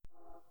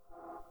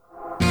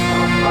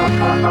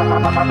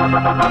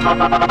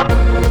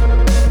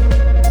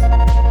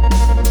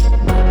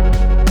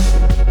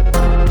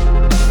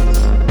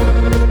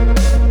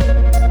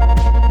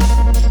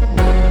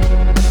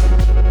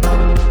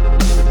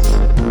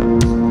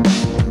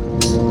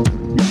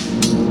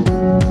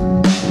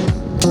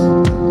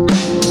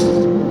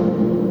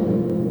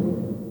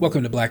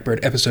Welcome to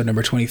Blackbird, episode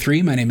number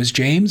 23. My name is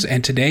James,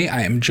 and today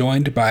I am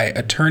joined by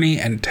attorney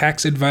and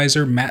tax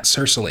advisor Matt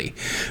Cercily.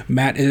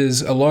 Matt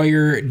is a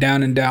lawyer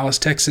down in Dallas,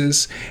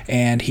 Texas,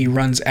 and he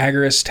runs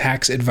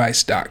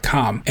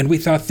agoristaxadvice.com. And we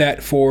thought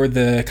that for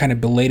the kind of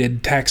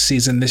belated tax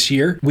season this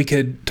year, we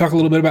could talk a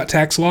little bit about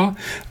tax law,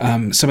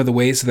 some of the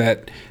ways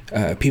that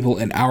people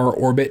in our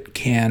orbit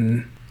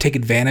can take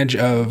advantage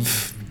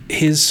of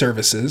his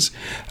services,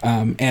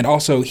 and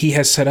also he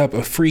has set up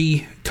a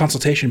free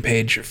consultation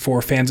page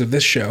for fans of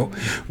this show,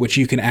 which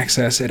you can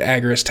access at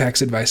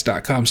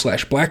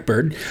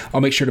agoristaxadvice.com/blackbird. I'll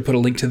make sure to put a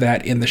link to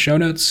that in the show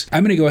notes.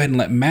 I'm going to go ahead and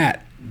let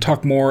Matt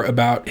talk more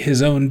about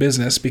his own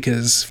business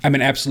because I'm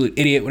an absolute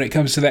idiot when it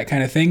comes to that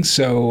kind of thing.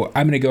 So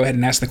I'm going to go ahead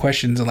and ask the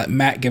questions and let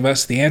Matt give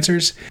us the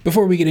answers.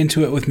 Before we get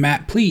into it with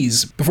Matt,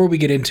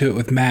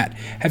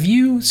 have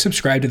you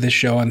subscribed to this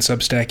show on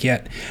Substack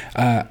yet?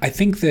 I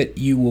think that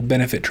you will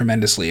benefit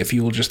tremendously if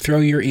you will just throw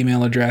your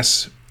email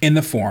address in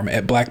the form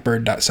at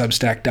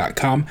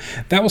blackbird.substack.com.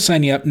 That will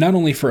sign you up not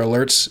only for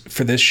alerts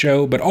for this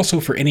show, but also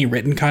for any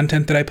written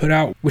content that I put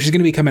out, which is going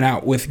to be coming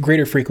out with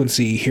greater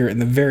frequency here in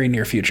the very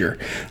near future.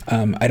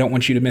 I don't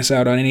want you to miss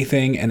out on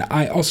anything, and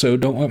I also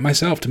don't want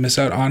myself to miss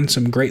out on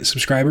some great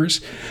subscribers.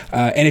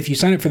 And if you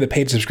sign up for the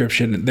paid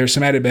subscription, there's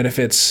some added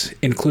benefits,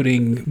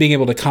 including being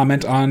able to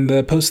comment on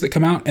the posts that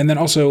come out, and then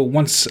also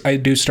once I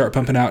do start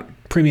pumping out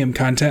premium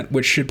content,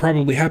 which should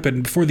probably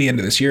happen before the end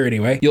of this year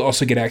anyway, you'll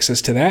also get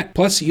access to that.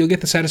 Plus, you'll get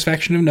the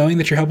satisfaction of knowing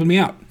that you're helping me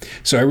out.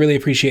 So I really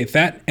appreciate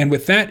that. And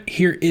with that,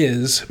 here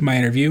is my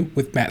interview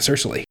with Matt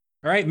Cercily.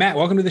 All right, Matt,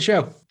 welcome to the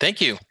show.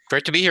 Thank you.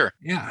 Great to be here.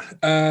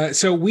 Yeah.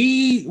 So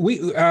we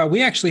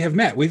actually have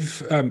met.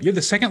 You're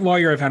the second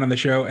lawyer I've had on the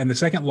show, and the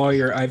second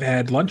lawyer I've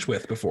had lunch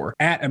with before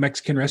at a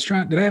Mexican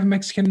restaurant. Did I have a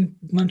Mexican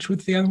lunch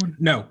with the other one?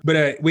 No,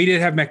 but we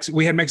did have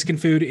we had Mexican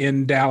food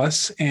in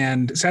Dallas,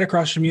 and sat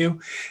across from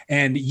you,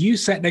 and you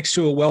sat next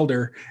to a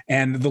welder,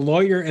 and the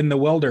lawyer and the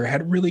welder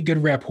had really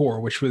good rapport,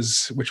 which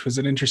was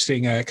an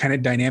interesting kind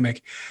of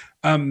dynamic.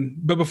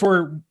 But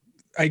before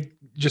I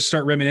just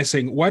start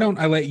reminiscing, why don't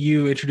I let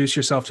you introduce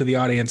yourself to the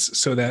audience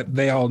so that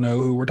they all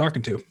know who we're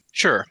talking to?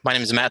 Sure. My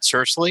name is Matt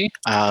Cercily.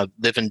 I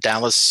live in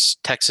Dallas,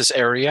 Texas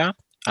area.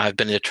 I've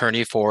been an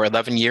attorney for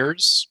 11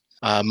 years.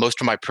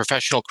 Most of my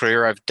professional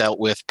career, I've dealt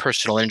with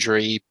personal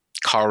injury,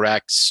 car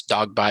wrecks,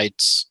 dog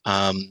bites,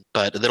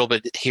 but a little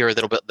bit here, a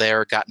little bit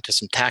there, got into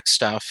some tax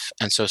stuff,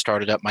 and so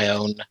started up my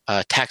own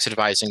tax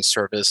advising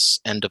service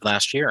end of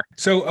last year.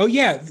 So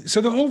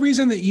the whole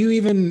reason that you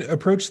even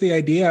approached the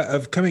idea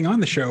of coming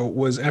on the show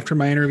was after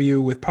my interview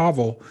with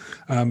Pavel,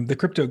 the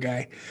crypto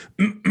guy.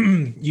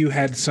 You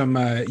had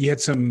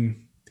some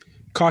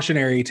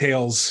cautionary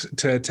tales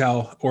to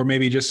tell, or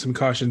maybe just some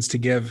cautions to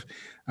give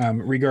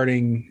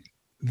regarding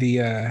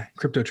the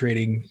crypto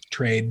trade.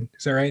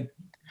 Is that right?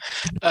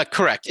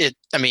 Correct. It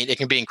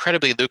can be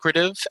incredibly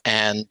lucrative,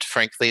 and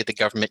frankly, the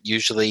government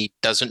usually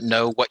doesn't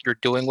know what you're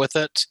doing with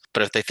it.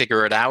 But if they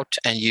figure it out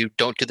and you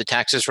don't do the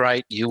taxes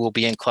right, you will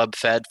be in club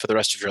fed for the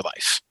rest of your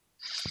life.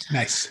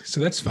 Nice. So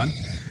that's fun.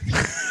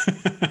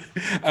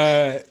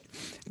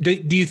 Do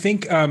you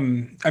think,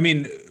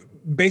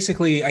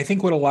 basically, I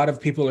think what a lot of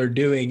people are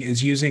doing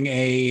is using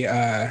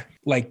a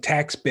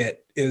TaxBit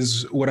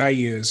is what I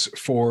use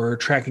for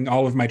tracking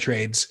all of my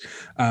trades.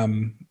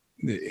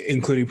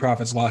 Including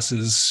profits,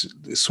 losses,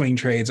 swing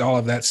trades, all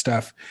of that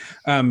stuff.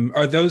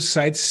 Are those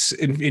sites,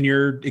 in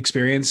your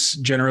experience,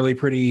 generally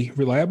pretty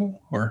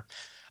reliable? Or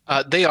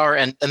they are,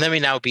 and let me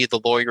now be the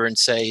lawyer and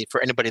say,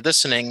 for anybody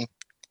listening,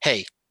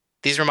 hey,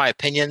 these are my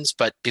opinions,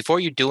 but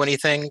before you do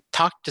anything,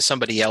 talk to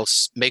somebody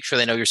else, make sure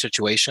they know your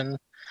situation.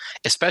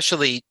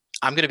 Especially,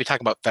 I'm going to be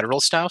talking about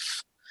federal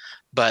stuff,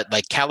 but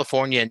like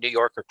California and New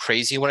York are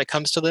crazy when it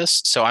comes to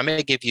this. So I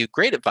may give you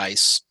great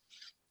advice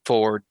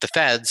for the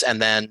feds, and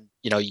then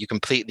you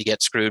completely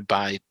get screwed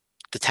by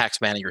the tax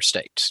man of your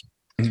state.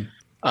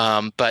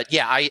 Mm-hmm. But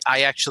yeah,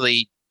 I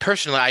actually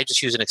personally, I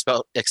just use an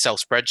Excel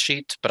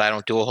spreadsheet, but I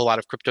don't do a whole lot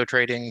of crypto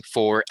trading.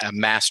 For a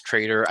mass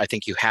trader, I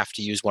think you have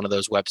to use one of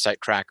those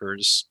website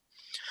trackers.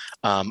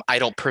 I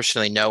don't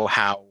personally know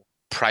how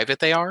private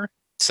they are.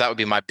 So that would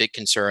be my big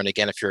concern.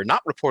 Again, if you're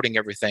not reporting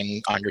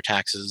everything on your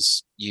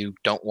taxes, you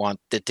don't want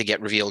it to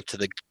get revealed to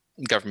the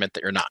government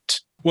that you're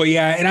not. Well,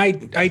 yeah, and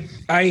I've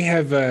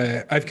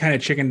kind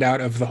of chickened out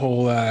of the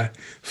whole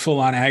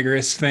full-on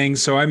agorist thing.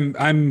 So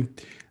I'm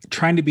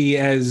trying to be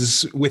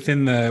as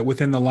within the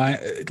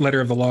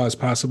letter of the law as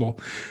possible.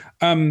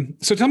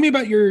 So tell me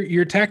about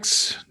your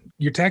tax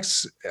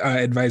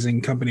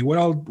advising company. What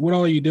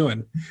all are you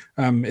doing?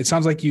 It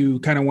sounds like you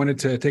kind of wanted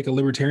to take a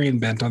libertarian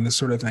bent on this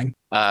sort of thing.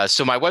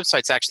 So my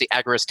website's actually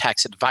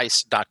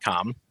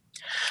agoristaxadvice.com.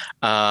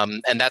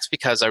 And that's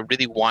because I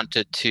really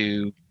wanted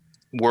to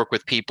work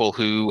with people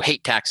who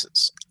hate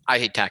taxes. I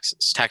hate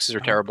taxes. Taxes are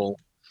terrible.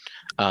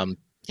 Um,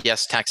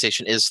 yes,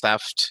 taxation is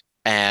theft,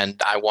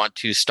 and I want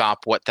to stop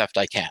what theft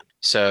I can.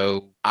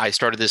 So I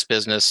started this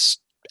business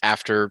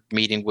after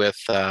meeting with,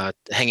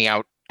 hanging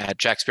out at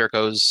Jack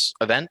Spirko's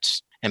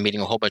event and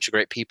meeting a whole bunch of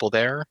great people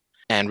there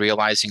and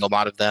realizing a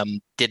lot of them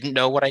didn't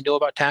know what I knew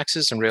about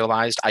taxes and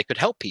realized I could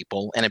help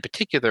people. And in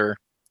particular,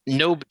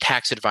 no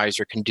tax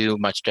advisor can do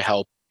much to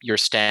help your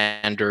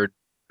standard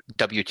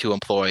W-2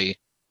 employee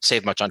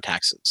save much on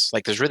taxes.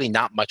 Like there's really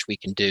not much we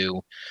can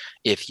do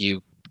if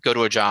you go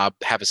to a job,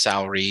 have a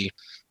salary,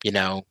 you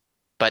know.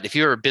 But if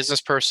you're a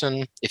business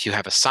person, if you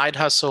have a side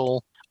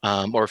hustle,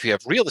 or if you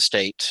have real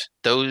estate,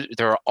 there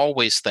are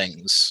always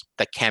things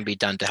that can be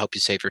done to help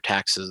you save your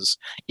taxes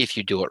if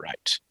you do it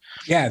right.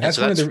 Yeah, that's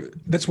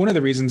one of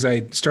the reasons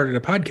I started a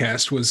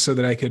podcast, was so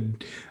that I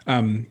could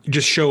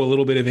just show a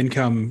little bit of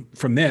income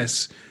from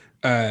this,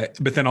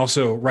 but then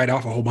also write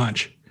off a whole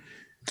bunch.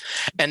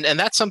 And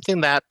that's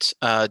something that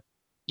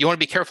you want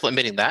to be careful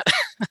admitting that,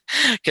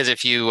 because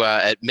if you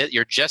admit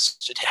you're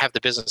just have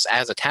the business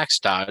as a tax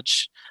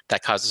dodge,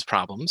 that causes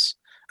problems.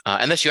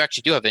 Unless you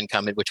actually do have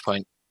income, at which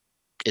point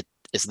it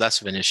is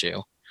less of an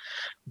issue.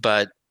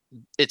 But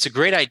it's a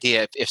great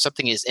idea if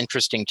something is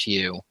interesting to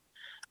you,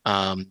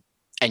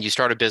 and you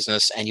start a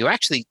business and you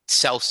actually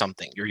sell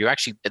something, or you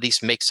actually at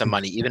least make some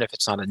money, even if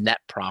it's not a net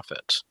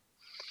profit.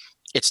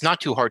 It's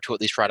not too hard to at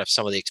least write off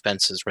some of the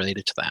expenses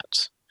related to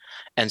that.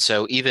 And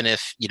so even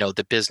if,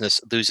 the business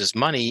loses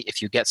money,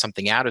 if you get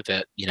something out of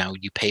it,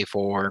 you pay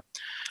for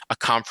a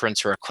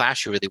conference or a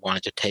class you really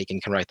wanted to take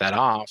and can write that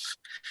off,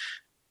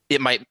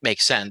 it might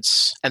make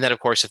sense. And then, of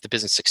course, if the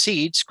business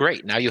succeeds,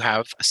 great. Now you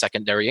have a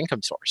secondary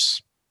income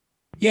source.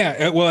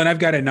 Yeah, well, and I've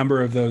got a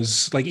number of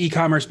those, like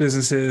e-commerce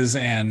businesses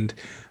and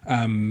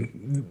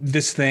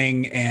this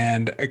thing,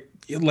 and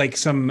like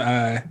some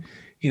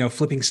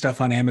flipping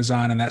stuff on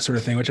Amazon and that sort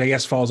of thing, which I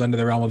guess falls under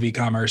the realm of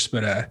e-commerce,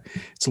 but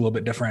it's a little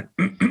bit different.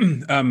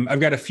 I've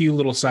got a few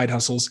little side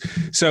hustles,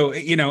 so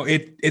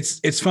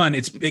it's fun.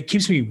 It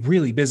keeps me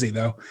really busy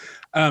though.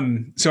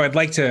 So I'd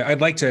like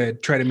to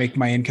try to make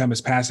my income as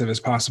passive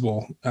as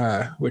possible,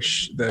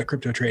 which the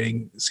crypto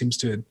trading seems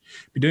to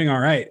be doing all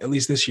right, at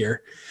least this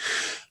year.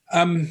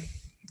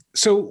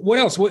 So what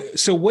else?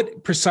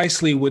 What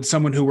precisely would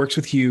someone who works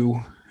with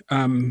you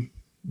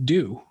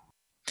do?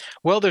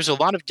 Well, there's a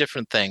lot of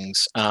different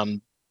things.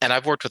 And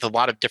I've worked with a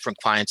lot of different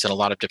clients in a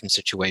lot of different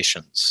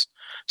situations.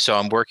 So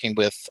I'm working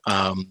with,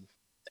 and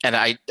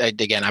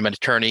again, I'm an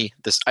attorney.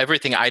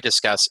 Everything I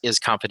discuss is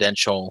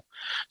confidential.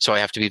 So I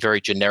have to be very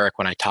generic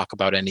when I talk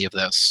about any of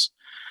this.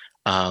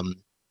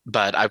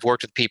 But I've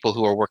worked with people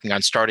who are working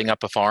on starting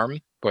up a farm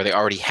where they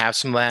already have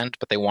some land,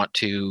 but they want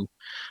to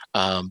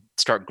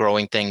start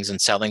growing things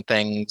and selling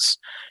things,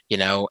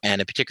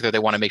 and in particular, they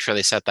want to make sure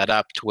they set that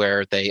up to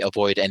where they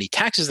avoid any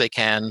taxes they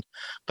can,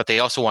 but they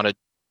also want to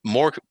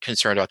more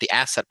concerned about the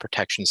asset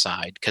protection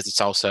side because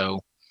it's also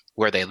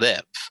where they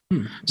live.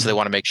 Mm-hmm. So they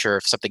want to make sure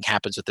if something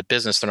happens with the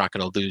business, they're not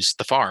going to lose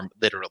the farm,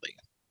 literally.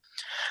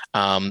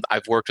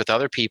 I've worked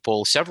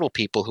with several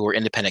people who are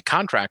independent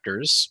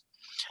contractors,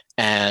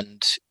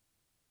 and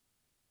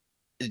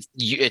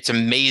it's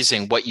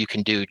amazing what you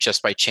can do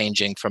just by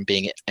changing from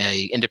being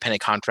an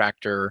independent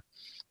contractor,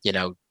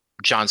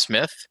 John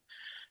Smith,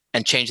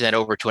 and changing that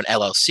over to an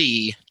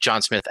LLC,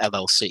 John Smith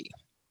LLC.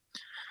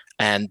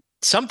 And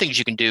some things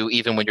you can do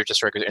even when you're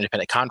just a regular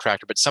independent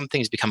contractor, but some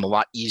things become a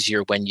lot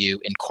easier when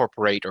you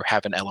incorporate or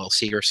have an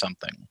LLC or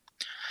something.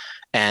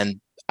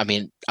 And I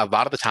mean, a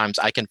lot of the times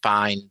I can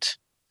find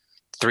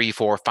 3,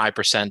 4,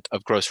 5%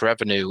 of gross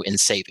revenue in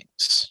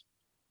savings.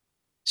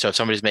 So if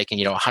somebody's making,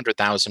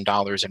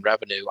 $100,000 in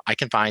revenue, I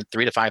can find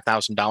 $3,000 to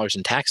 $5,000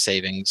 in tax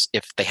savings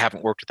if they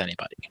haven't worked with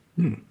anybody.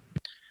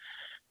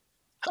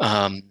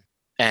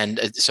 And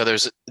so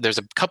there's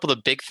a couple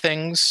of big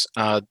things.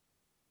 One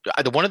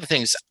of the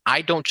things,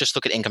 I don't just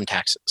look at income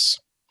taxes.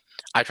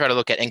 I try to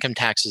look at income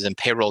taxes and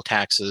payroll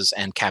taxes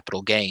and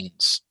capital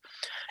gains,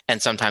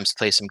 and sometimes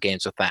play some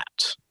games with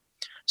that.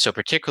 So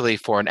particularly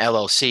for an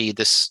LLC,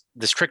 this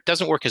trick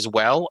doesn't work as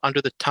well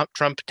under the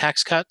Trump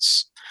tax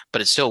cuts,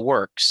 but it still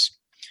works.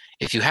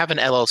 If you have an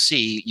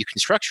LLC, you can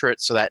structure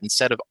it so that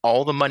instead of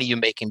all the money you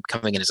make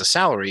coming in as a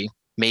salary,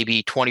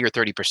 maybe 20 or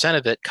 30%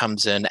 of it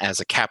comes in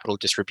as a capital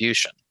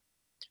distribution.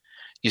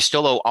 You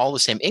still owe all the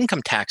same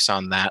income tax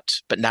on that,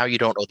 but now you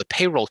don't owe the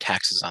payroll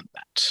taxes on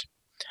that.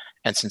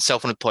 And since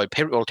self-employed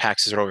payroll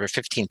taxes are over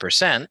 15%,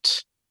 I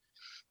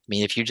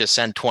mean, if you just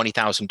send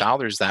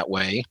 $20,000 that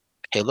way,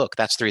 hey, look,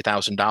 that's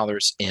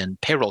 $3,000 in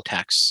payroll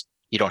tax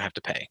you don't have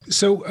to pay.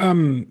 So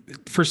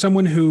for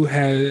someone who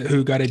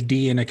got a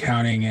D in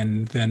accounting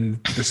and then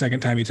the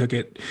second time he took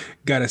it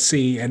got a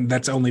C, and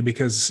that's only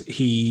because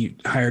he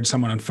hired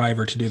someone on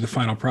Fiverr to do the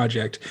final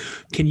project,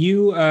 can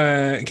you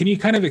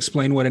kind of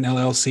explain what an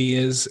LLC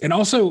is, and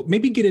also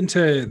maybe get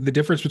into the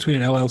difference between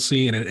an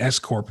LLC and an S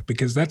corp,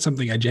 because that's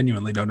something I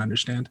genuinely don't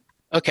understand.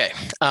 Okay,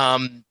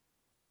 and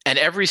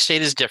every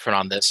state is different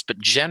on this, but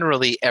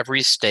generally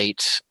every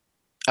state,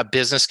 a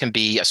business can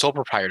be a sole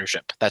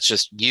proprietorship. That's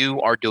just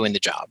you are doing the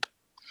job.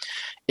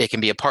 It can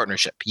be a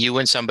partnership. You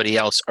and somebody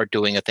else are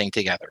doing a thing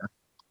together.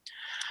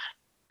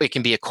 It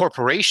can be a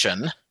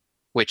corporation,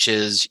 which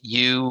is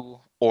you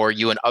or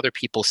you and other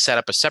people set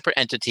up a separate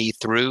entity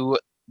through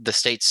the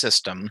state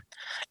system,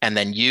 and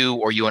then you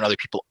or you and other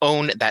people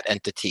own that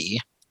entity.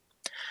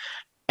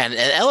 And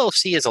an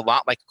LLC is a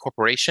lot like a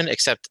corporation,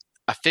 except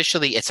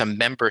officially it's a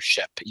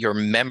membership. You're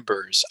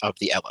members of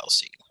the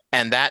LLC.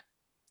 And that,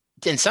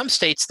 in some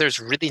states, there's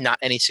really not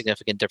any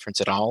significant difference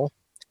at all.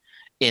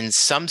 In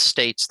some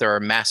states, there are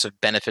massive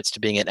benefits to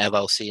being an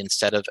LLC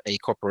instead of a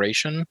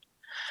corporation.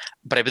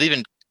 But I believe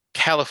in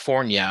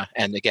California,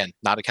 and again,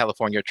 not a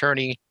California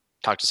attorney,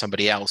 talk to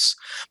somebody else,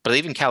 but I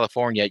believe in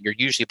California, you're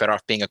usually better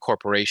off being a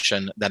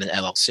corporation than an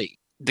LLC.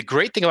 The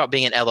great thing about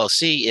being an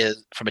LLC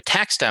is, from a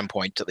tax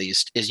standpoint at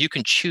least, is you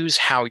can choose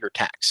how you're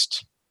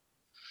taxed.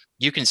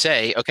 You can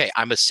say, okay,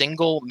 I'm a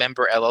single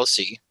member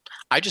LLC.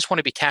 I just want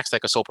to be taxed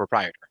like a sole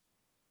proprietor.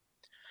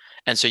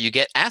 And so you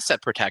get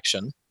asset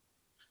protection,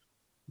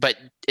 but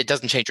it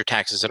doesn't change your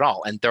taxes at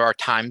all. And there are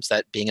times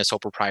that being a sole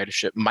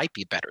proprietorship might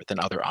be better than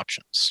other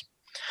options.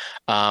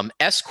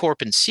 S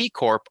Corp and C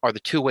Corp are the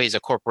two ways a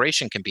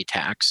corporation can be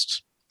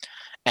taxed.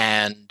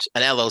 And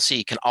an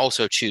LLC can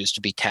also choose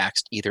to be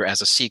taxed either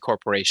as a C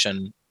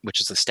corporation,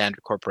 which is the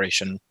standard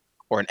corporation,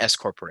 or an S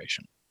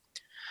corporation.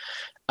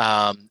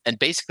 And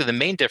basically the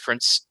main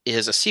difference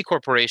is a C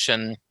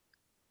corporation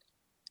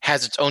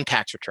has its own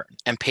tax return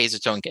and pays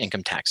its own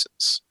income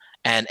taxes.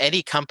 And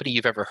any company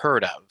you've ever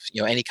heard of,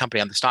 any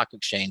company on the stock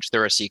exchange,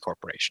 they're a C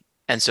corporation.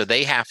 And so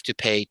they have to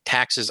pay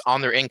taxes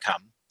on their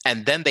income,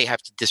 and then they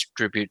have to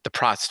distribute the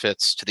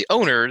profits to the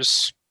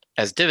owners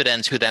as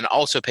dividends, who then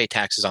also pay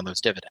taxes on those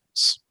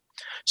dividends.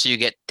 So you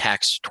get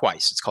taxed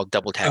twice. It's called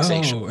double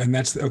taxation. Oh, and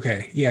that's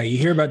okay. Yeah, you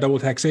hear about double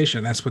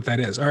taxation. That's what that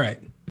is. All right.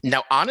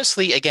 Now,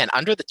 honestly, again,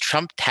 under the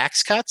Trump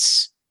tax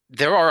cuts,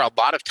 there are a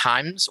lot of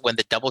times when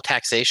the double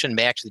taxation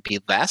may actually be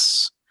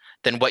less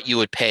than what you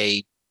would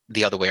pay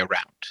the other way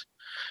around.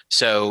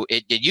 So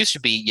it used to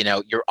be,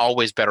 you're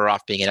always better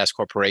off being an S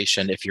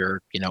corporation if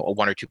you're,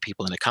 one or two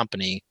people in a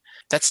company.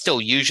 That's still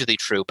usually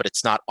true, but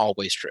it's not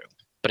always true.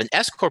 But an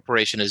S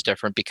corporation is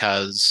different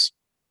because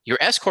your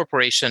S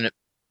corporation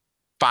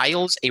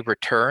files a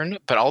return,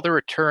 but all the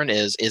return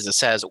is it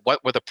says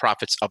what were the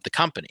profits of the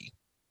company.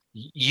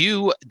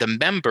 You, the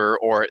member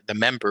or the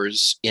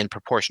members in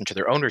proportion to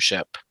their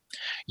ownership,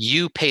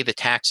 you pay the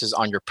taxes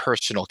on your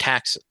personal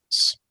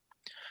taxes,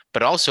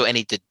 but also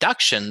any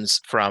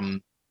deductions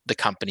from the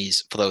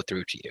companies flow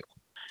through to you.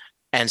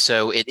 And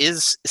so it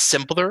is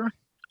simpler.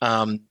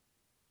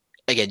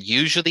 Again,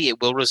 usually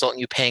it will result in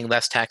you paying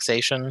less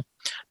taxation.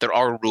 There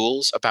are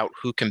rules about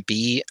who can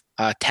be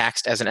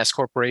taxed as an S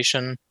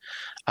corporation.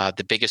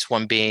 The biggest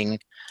one being,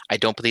 I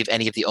don't believe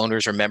any of the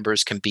owners or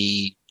members can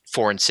be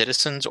foreign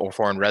citizens or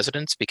foreign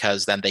residents,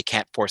 because then they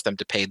can't force them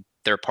to pay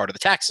their part of the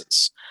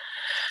taxes.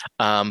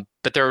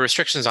 But there are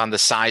restrictions on the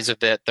size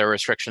of it. There are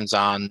restrictions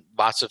on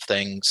lots of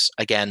things.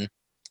 Again,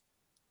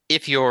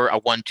 if you're a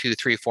 1, 2,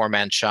 3,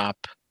 4-man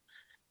shop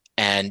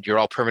and you're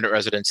all permanent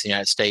residents in the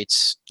United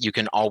States, you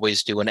can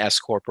always do an S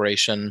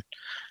corporation.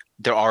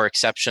 There are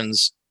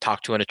exceptions.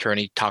 Talk to an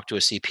attorney, talk to a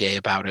CPA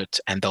about it,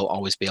 and they'll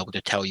always be able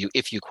to tell you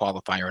if you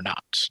qualify or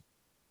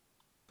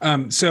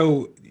not.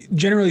 So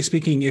generally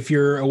speaking, if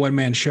you're a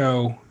one-man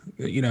show,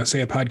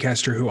 say a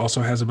podcaster who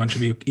also has a bunch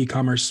of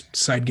e-commerce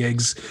side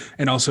gigs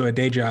and also a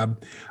day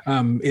job,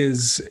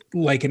 is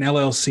like an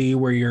LLC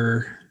where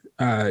you're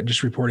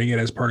just reporting it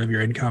as part of your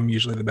income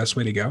usually the best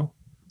way to go?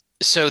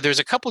 So there's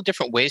a couple of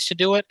different ways to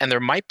do it, and there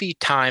might be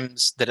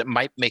times that it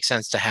might make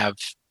sense to have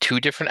two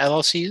different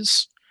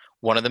LLCs.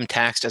 One of them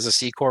taxed as a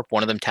C Corp,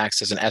 one of them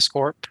taxed as an S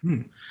Corp.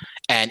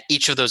 And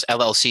each of those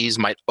LLCs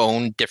might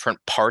own different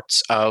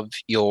parts of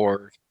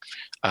your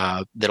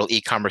little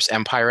e-commerce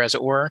empire, as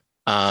it were.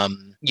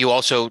 You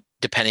also,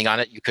 depending on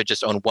it, you could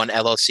just own one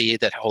LLC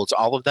that holds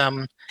all of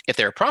them. If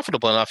they're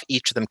profitable enough,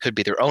 each of them could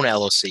be their own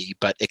LLC,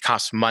 but it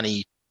costs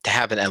money to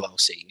have an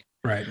LLC,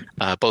 right?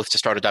 Both to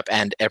start it up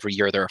and every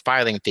year there are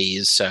filing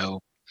fees.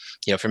 So,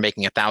 if you're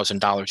making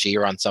 $1,000 a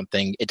year on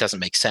something, it doesn't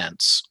make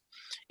sense.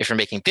 If you're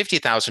making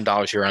 $50,000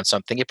 a year on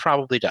something, it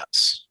probably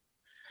does.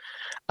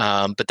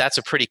 But that's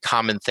a pretty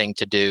common thing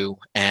to do,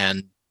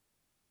 and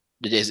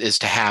it is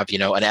to have, an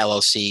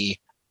LLC.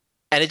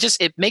 And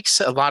it makes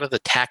a lot of the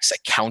tax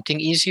accounting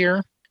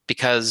easier,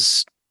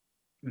 because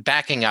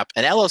backing up,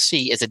 an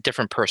LLC is a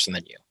different person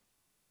than you.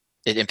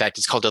 In fact,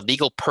 it's called a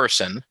legal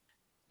person.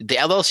 The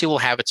LLC will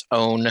have its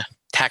own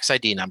tax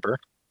ID number.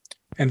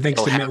 And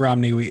thanks to Mitt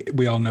Romney,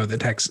 we all know that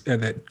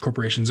that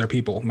corporations are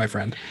people, my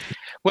friend.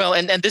 Well,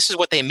 and this is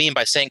what they mean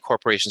by saying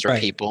corporations are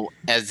people,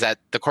 as that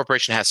the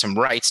corporation has some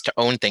rights to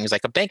own things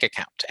like a bank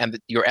account, and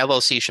your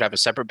LLC should have a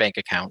separate bank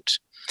account.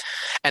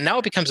 And now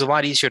it becomes a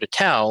lot easier to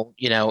tell,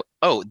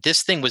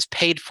 this thing was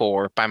paid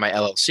for by my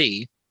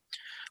LLC.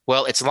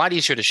 Well, it's a lot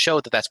easier to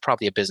show that that's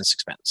probably a business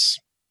expense,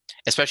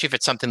 especially if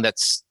it's something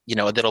that's,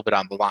 a little bit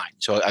on the line.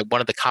 So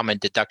one of the common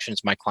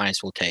deductions my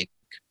clients will take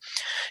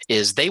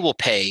is they will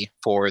pay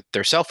for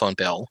their cell phone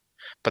bill,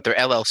 but their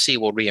LLC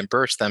will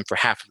reimburse them for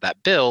half of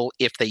that bill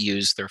if they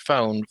use their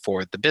phone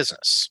for the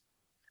business.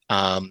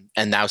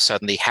 And now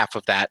suddenly half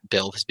of that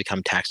bill has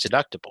become tax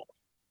deductible.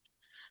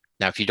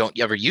 Now, if you don't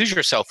ever use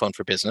your cell phone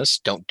for business,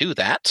 don't do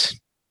that.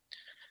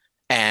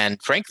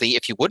 And frankly,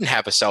 if you wouldn't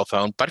have a cell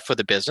phone, but for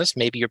the business,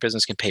 maybe your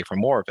business can pay for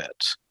more of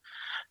it.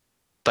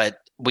 But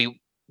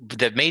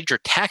the major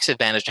tax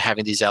advantage to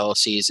having these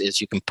LLCs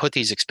is you can put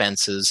these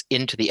expenses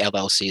into the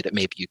LLC that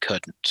maybe you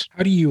couldn't.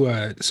 How do you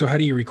how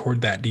do you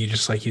record that? Do you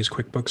just like use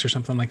QuickBooks or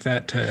something like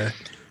that to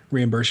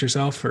reimburse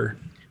yourself, or?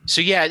 So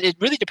yeah, it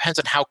really depends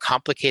on how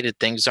complicated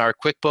things are.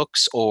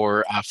 QuickBooks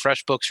or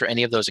FreshBooks or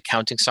any of those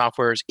accounting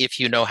softwares, if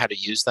you know how to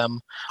use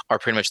them, are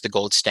pretty much the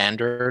gold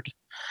standard.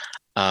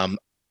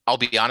 I'll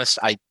be honest,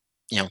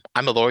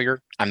 I'm a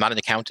lawyer. I'm not an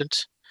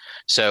accountant.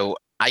 So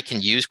I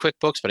can use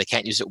QuickBooks, but I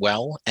can't use it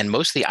well. And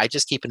mostly I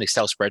just keep an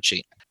Excel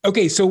spreadsheet.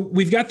 Okay, so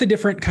we've got the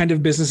different kind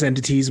of business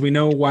entities. We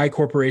know why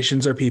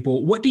corporations are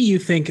people. What do you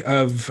think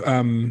of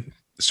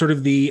sort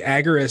of the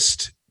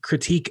agorist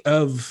critique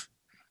of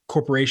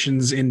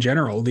corporations in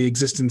general, the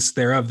existence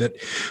thereof, that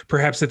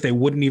perhaps that they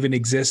wouldn't even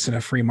exist in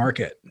a free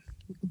market?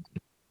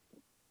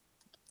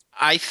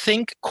 I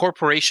think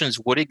corporations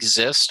would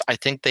exist. I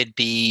think they'd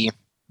be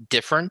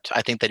different.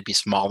 I think they'd be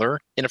smaller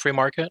in a free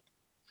market.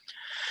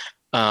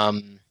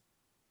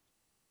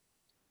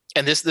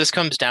 And this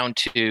comes down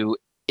to,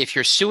 if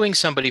you're suing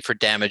somebody for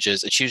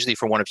damages, it's usually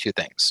for one of two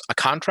things: a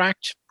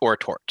contract or a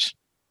tort.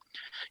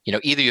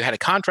 Either you had a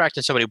contract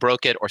and somebody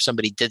broke it, or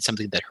somebody did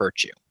something that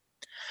hurt you.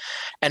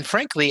 And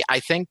frankly, I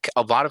think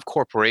a lot of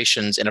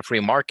corporations in a free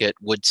market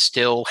would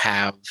still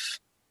have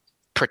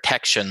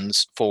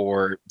protections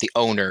for the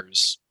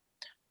owners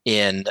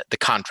in the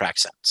contract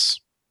sense.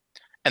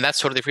 And that's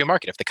totally free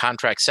market. If the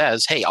contract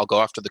says, hey, I'll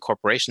go after the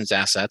corporation's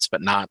assets,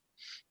 but not,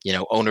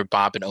 owner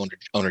Bob and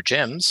owner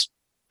Jim's,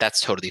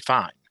 that's totally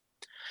fine.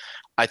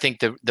 I think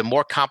the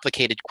more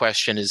complicated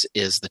question is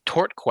the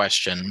tort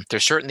question. There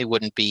certainly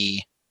wouldn't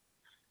be,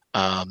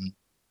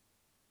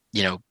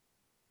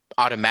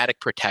 automatic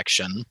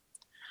protection.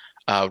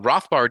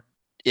 Rothbard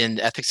in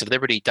Ethics of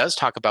Liberty does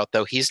talk about,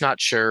 though, he's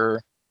not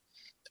sure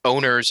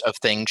owners of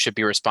things should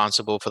be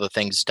responsible for the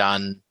things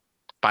done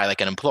by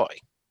like an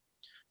employee.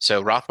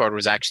 So Rothbard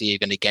was actually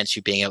even against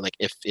you being able, like,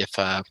 if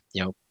a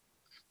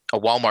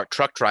Walmart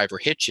truck driver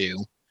hit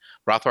you,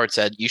 Rothbard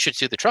said you should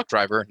sue the truck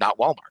driver, not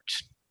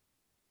Walmart.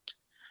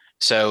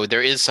 So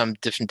there is some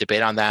different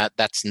debate on that.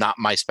 That's not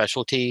my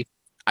specialty,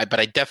 but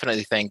I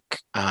definitely think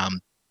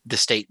the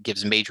state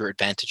gives major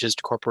advantages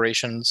to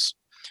corporations,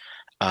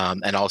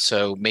 and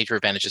also major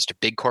advantages to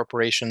big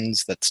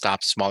corporations that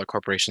stops smaller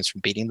corporations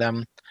from beating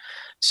them.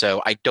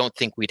 So I don't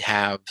think we'd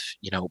have,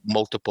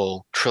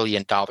 multiple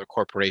trillion-dollar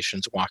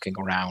corporations walking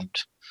around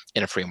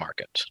in a free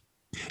market.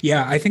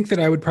 Yeah, I think that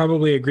I would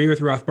probably agree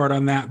with Rothbard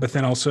on that, but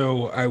then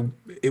also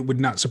it would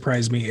not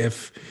surprise me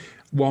if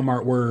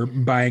Walmart were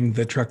buying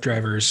the truck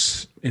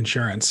driver's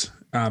insurance.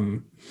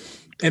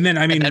 And then,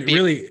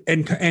 really,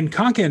 and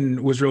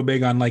Konkin was real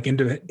big on like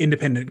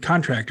independent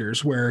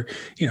contractors, where,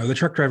 the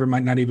truck driver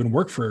might not even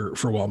work for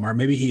Walmart.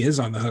 Maybe he is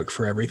on the hook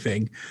for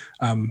everything,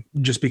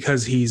 just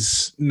because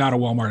he's not a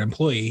Walmart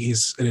employee.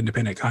 He's an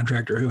independent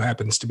contractor who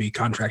happens to be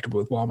contracted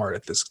with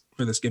Walmart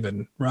for this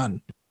given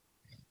run.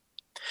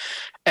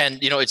 And,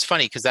 it's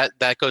funny because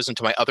that goes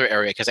into my other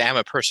area, because I am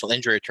a personal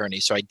injury attorney.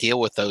 So I deal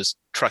with those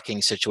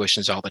trucking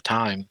situations all the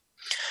time.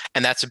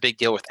 And that's a big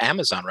deal with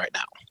Amazon right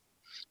now,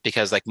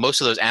 because like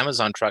most of those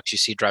Amazon trucks you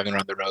see driving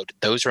around the road,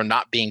 those are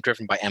not being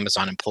driven by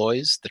Amazon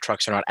employees. The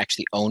trucks are not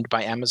actually owned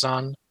by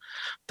Amazon.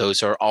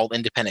 Those are all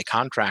independent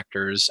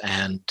contractors,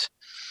 and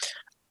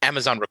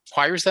Amazon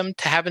requires them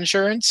to have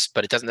insurance,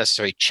 but it doesn't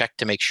necessarily check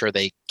to make sure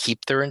they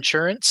keep their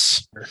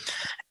insurance.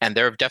 And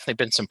there have definitely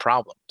been some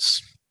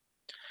problems.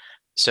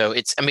 So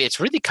it's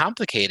really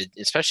complicated,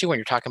 especially when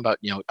you're talking about,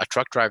 a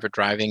truck driver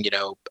driving,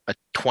 a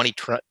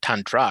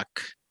 20-ton truck.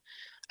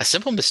 A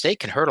simple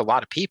mistake can hurt a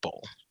lot of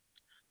people.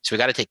 So we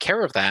got to take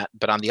care of that.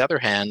 But on the other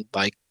hand,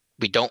 like,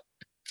 we don't,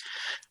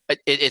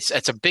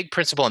 it's a big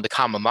principle in the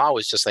common law,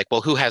 is just like,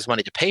 well, who has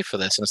money to pay for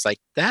this? And it's like,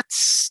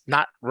 that's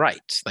not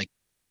right. Like,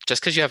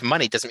 just because you have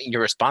money doesn't mean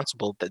you're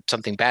responsible that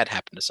something bad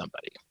happened to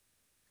somebody.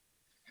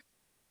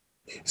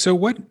 So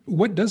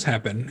what does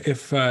happen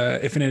if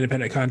an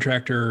independent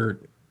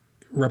contractor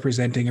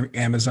representing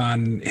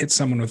Amazon hits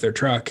someone with their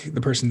truck, the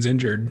person's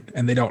injured,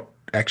 and they don't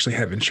actually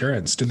have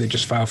insurance? Do they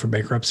just file for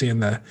bankruptcy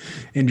and the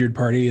injured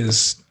party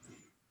is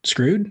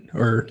screwed,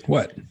 or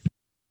what?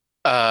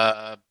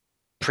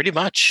 Pretty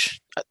much.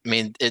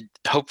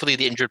 Hopefully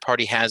the injured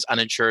party has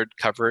uninsured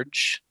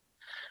coverage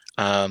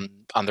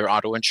on their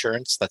auto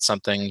insurance. That's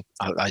something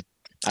I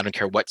don't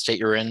care what state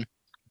you're in,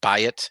 buy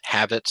it,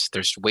 have it.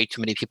 There's way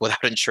too many people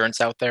without insurance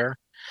out there,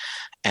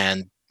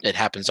 and it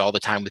happens all the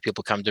time with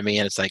people come to me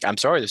and it's like, I'm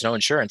sorry, there's no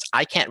insurance.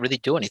 I can't really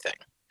do anything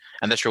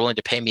unless you're willing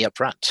to pay me up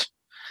front.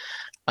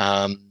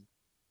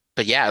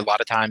 But yeah, a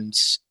lot of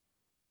times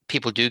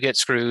people do get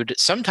screwed.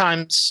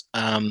 Sometimes,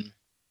 at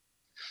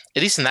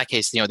least in that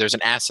case, there's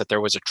an asset,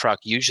 there was a truck.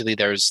 Usually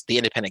there's the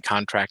independent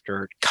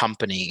contractor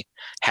company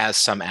has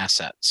some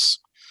assets.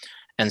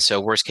 And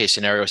so worst case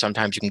scenario,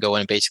 sometimes you can go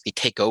in and basically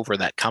take over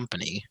that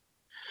company.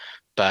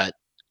 But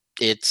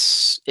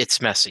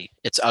it's messy,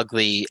 it's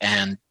ugly,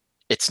 and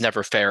it's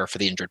never fair for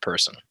the injured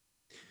person.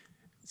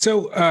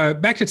 So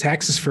back to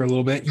taxes for a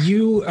little bit.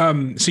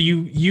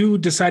 You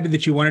decided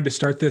that you wanted to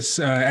start this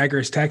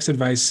Agorist tax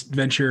advice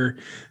venture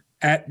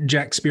at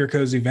Jack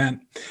Spirko's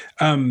event.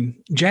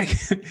 Jack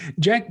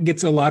Jack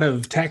gets a lot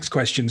of tax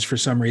questions for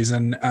some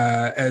reason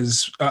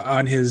as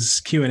on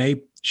his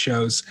Q&A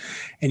shows,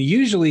 and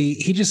usually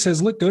he just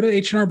says, "Look, go to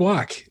H&R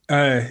Block."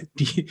 Do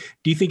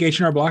you think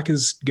H&R Block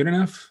is good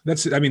enough?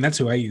 That's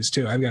who I use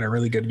too. I've got a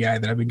really good guy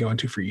that I've been going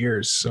to for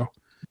years.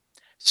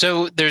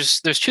 So there's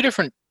two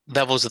different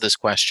levels of this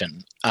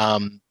question.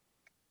 Don't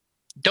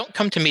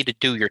come to me to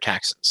do your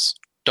taxes.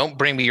 Don't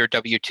bring me your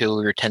W-2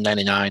 or your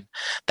 1099.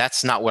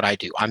 That's not what I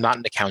do. I'm not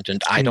an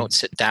accountant. I don't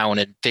sit down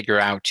and figure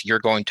out you're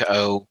going to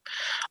owe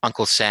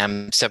Uncle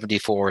Sam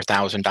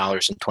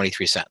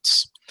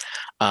 $74,000.23.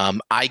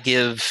 I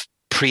give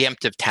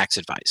preemptive tax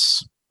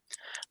advice.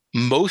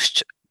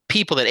 Most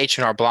people at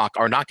H&R Block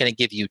are not going to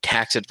give you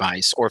tax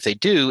advice, or if they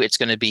do, it's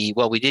going to be,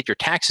 well, we did your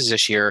taxes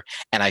this year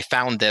and I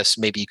found this,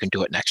 maybe you can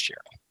do it next year.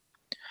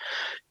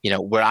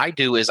 What I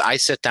do is I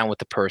sit down with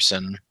the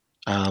person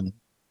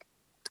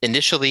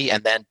initially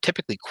and then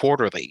typically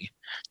quarterly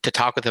to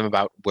talk with them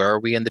about where are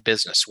we in the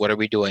business, what are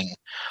we doing,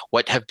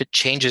 what have the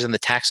changes in the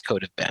tax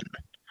code have been.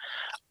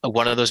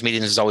 One of those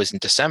meetings is always in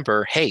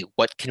December. Hey,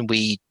 what can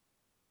we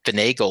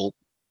finagle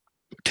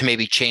to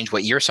maybe change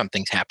what year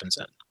something happens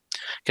in?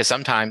 Because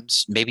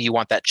sometimes maybe you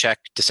want that check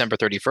December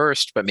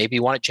 31st, but maybe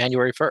you want it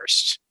January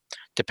 1st,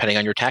 depending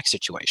on your tax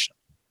situation.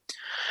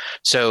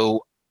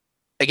 So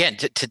again,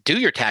 to do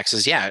your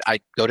taxes, I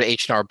go to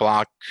H&R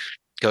Block,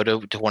 go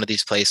to one of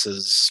these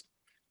places,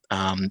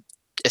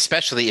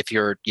 especially if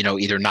you're,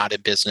 either not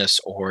in business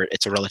or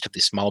it's a relatively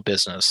small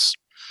business.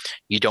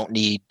 You don't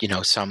need,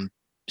 some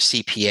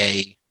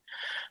CPA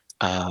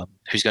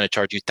who's going to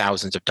charge you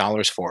thousands of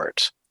dollars for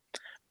it.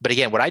 But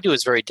again, what I do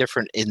is very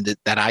different in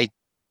that I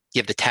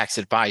give the tax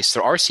advice.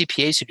 There are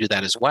CPAs who do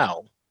that as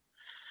well.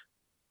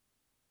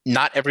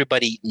 Not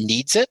everybody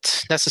needs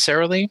it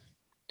necessarily,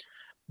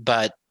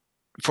 but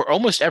for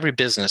almost every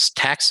business,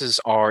 taxes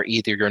are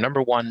either your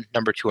number one,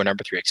 number two, or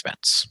number three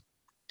expense.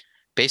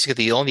 Basically,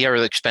 the only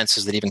other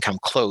expenses that even come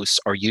close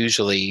are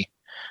usually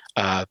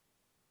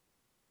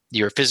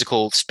your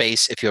physical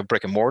space if you have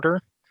brick and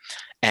mortar,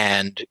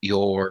 and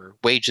your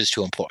wages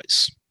to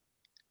employees.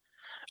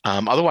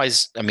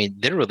 Otherwise,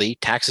 literally,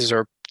 taxes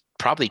are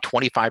probably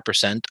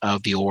 25%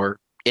 of your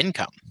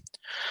income.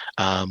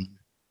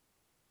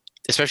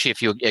 Especially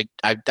if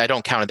I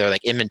don't count it there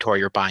like inventory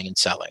you're buying and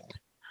selling,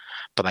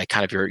 but like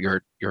kind of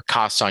your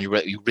costs on you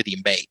really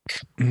make.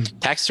 Mm-hmm.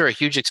 Taxes are a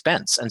huge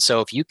expense. And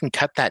so if you can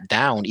cut that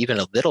down even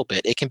a little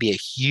bit, it can be a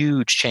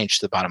huge change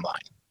to the bottom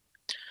line.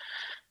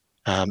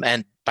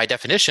 And by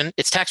definition,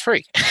 it's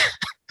tax-free.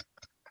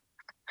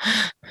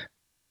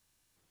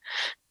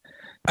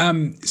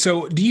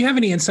 So do you have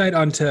any insight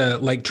onto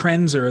like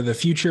trends or the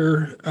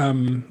future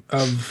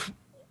of,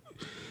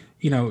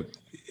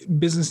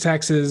 business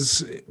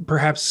taxes,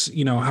 perhaps,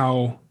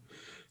 how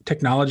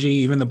technology,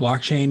 even the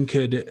blockchain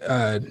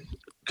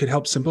could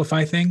help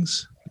simplify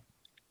things?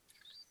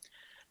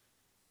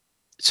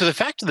 So the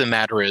fact of the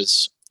matter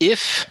is,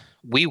 if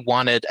we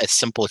wanted a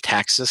simple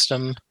tax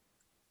system,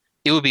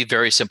 it would be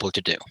very simple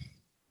to do.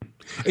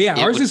 Yeah,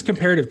 ours is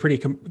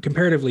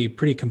comparatively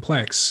pretty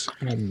complex.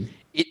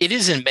 It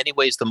is in many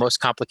ways the most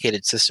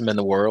complicated system in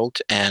the world.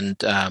 And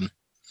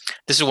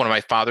this is one of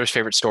my father's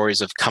favorite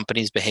stories of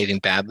companies behaving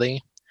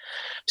badly.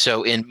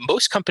 So in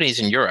most companies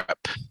in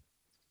Europe,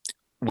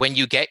 when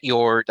you get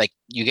your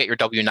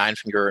W-9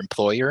 from your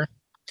employer,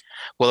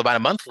 well, about a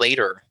month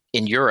later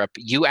in Europe,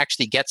 you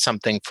actually get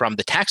something from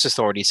the tax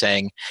authority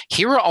saying,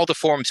 here are all the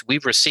forms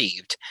we've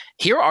received.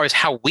 Here are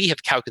how we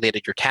have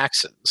calculated your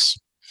taxes.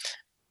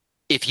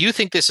 If you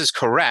think this is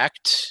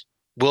correct,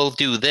 we'll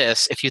do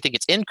this. If you think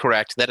it's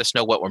incorrect, let us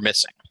know what we're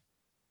missing.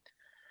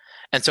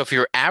 And so for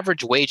your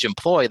average wage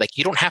employee,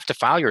 you don't have to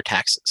file your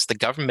taxes. The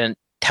government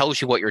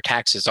tells you what your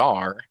taxes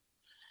are.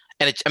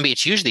 And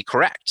it's usually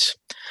correct.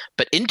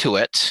 But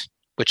Intuit,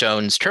 which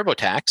owns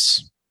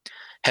TurboTax,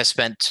 has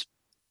spent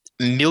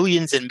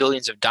millions and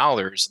millions of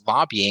dollars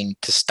lobbying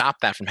to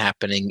stop that from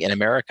happening in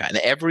America. And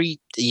every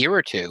year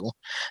or two,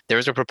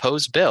 there's a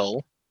proposed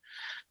bill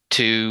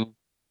to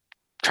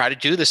try to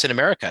do this in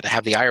America, to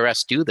have the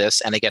IRS do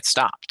this, and it gets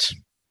stopped.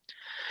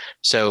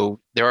 So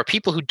there are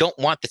people who don't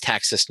want the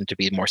tax system to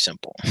be more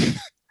simple.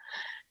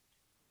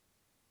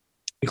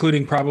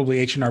 Including probably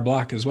H&R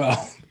Block as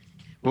well.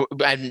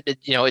 And,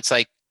 it's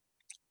like,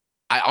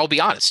 I'll be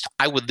honest,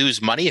 I would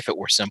lose money if it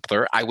were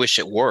simpler. I wish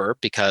it were,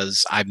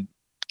 because I'm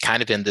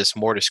kind of in this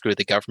more to screw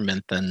the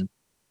government than,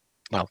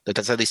 well,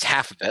 that's at least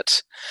half of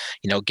it,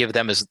 give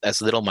them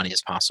as little money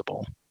as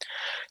possible.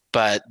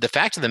 But the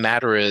fact of the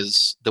matter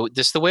is,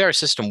 the way our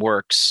system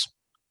works,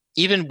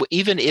 even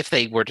if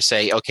they were to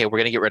say, okay, we're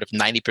going to get rid of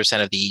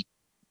 90% of the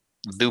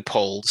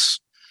loopholes,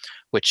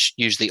 which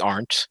usually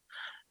aren't,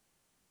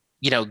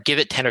 give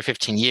it 10 or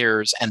 15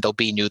 years and there'll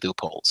be new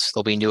loopholes.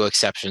 There'll be new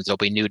exceptions. There'll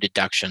be new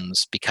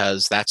deductions,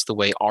 because that's the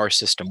way our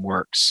system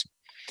works.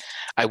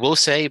 I will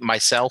say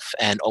myself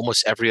and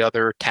almost every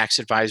other tax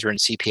advisor and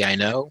CP I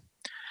know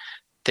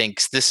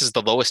thinks this is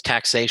the lowest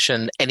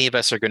taxation any of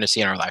us are going to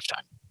see in our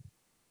lifetime.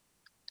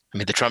 I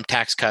mean, the Trump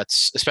tax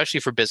cuts, especially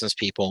for business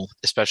people,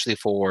 especially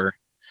for,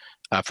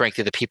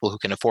 frankly, the people who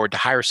can afford to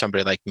hire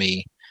somebody like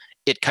me,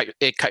 it cut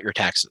your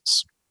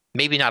taxes.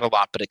 Maybe not a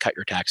lot, but it cut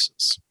your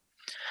taxes.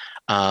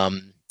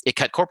 It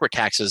cut corporate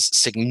taxes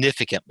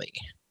significantly.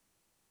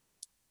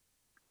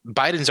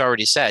 Biden's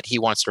already said he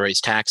wants to raise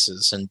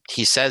taxes, and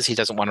he says he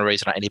doesn't want to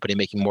raise it on anybody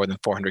making more than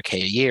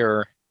 $400K a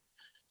year.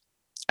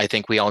 I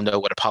think we all know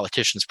what a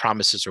politician's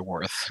promises are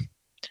worth.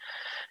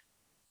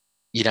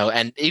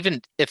 And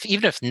even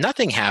if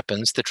nothing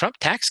happens, the Trump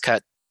tax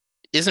cut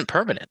isn't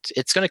permanent.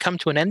 It's going to come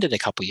to an end in a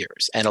couple of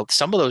years, and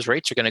some of those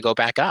rates are going to go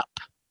back up.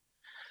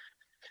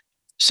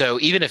 So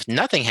even if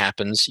nothing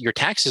happens, your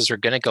taxes are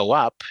going to go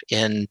up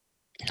in,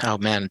 oh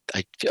man,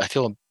 I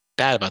feel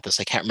bad about this.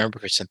 I can't remember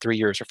if it's in 3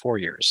 years or 4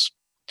 years.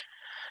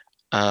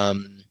 But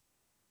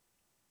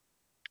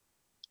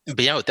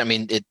I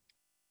mean,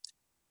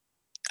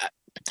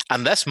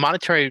 unless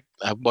modern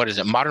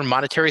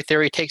monetary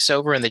theory takes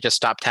over and they just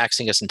stop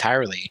taxing us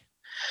entirely,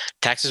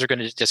 taxes are going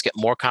to just get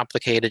more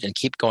complicated and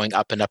keep going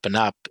up and up and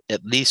up,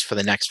 at least for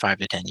the next 5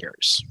 to 10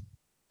 years.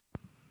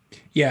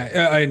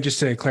 Yeah, and just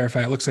to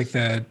clarify, it looks like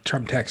the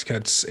Trump tax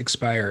cuts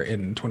expire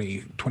in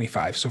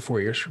 2025, so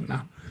 4 years from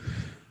now.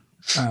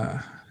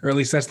 Or at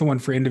least that's the one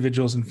for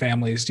individuals and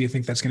families. Do you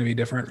think that's going to be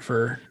different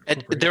for?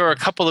 There are a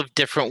couple of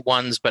different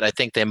ones, but I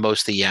think they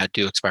mostly,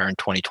 do expire in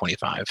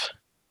 2025.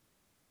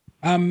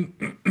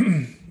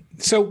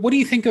 So what do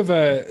you think of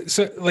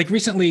like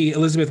recently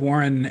Elizabeth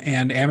Warren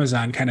and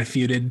Amazon kind of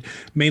feuded,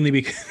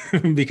 mainly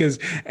because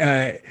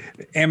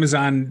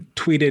Amazon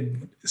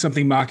tweeted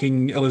something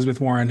mocking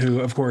Elizabeth Warren, who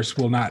of course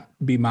will not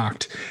be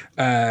mocked,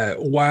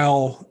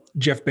 while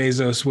Jeff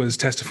Bezos was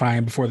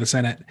testifying before the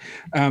Senate.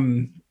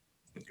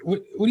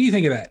 What do you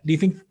think of that? Do you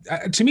think,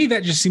 to me,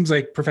 that just seems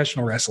like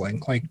professional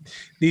wrestling? Like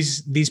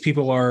these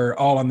people are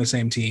all on the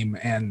same team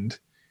and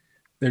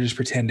they're just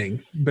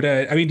pretending. But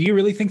I mean, do you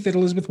really think that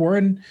Elizabeth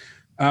Warren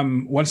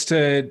wants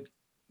to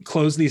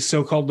close these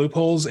so-called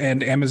loopholes,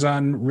 and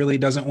Amazon really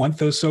doesn't want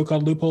those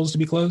so-called loopholes to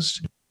be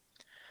closed?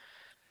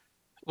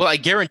 Well, I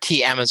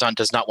guarantee Amazon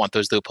does not want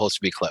those loopholes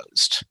to be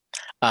closed.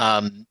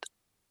 I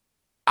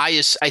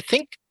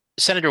think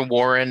Senator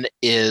Warren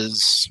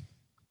is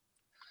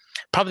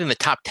probably in the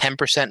top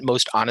 10%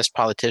 most honest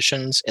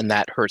politicians, in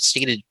that her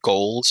stated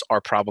goals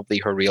are probably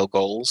her real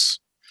goals.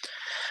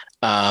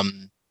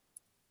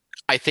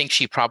 I think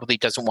she probably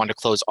doesn't want to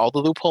close all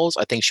the loopholes.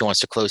 I think she wants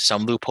to close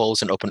some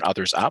loopholes and open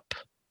others up,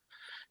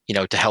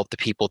 to help the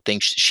people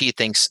she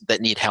thinks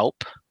that need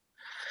help.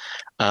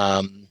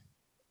 I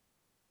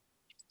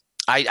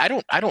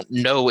don't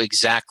know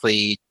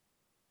exactly.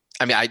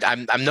 I mean,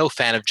 I'm no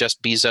fan of Jeff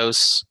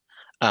Bezos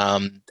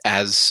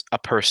as a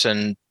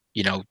person,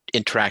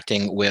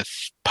 interacting with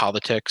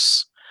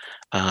politics.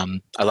 I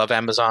love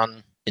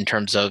Amazon in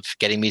terms of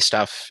getting me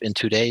stuff in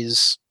 2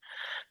 days.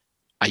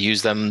 I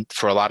use them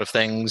for a lot of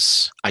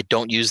things. I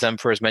don't use them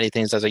for as many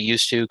things as I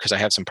used to because I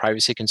have some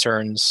privacy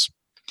concerns.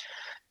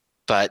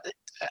 But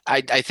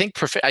I think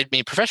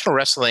professional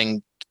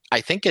wrestling,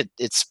 I think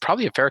it's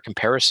probably a fair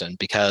comparison,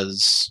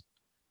 because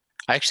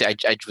I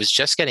was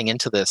just getting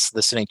into this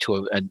listening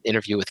to an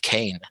interview with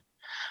Kane,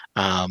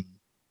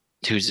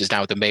 who is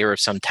now the mayor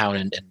of some town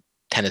in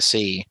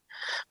Tennessee.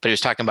 But he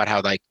was talking about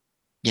how, like,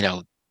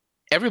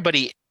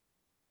 everybody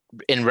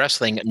in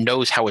wrestling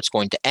knows how it's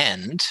going to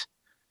end.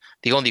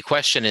 The only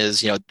question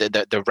is,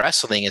 the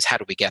wrestling is, how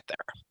do we get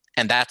there?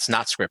 And that's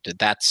not scripted.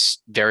 That's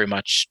very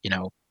much,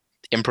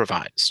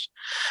 improvised.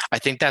 I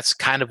think that's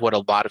kind of what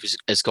a lot of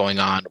is going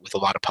on with a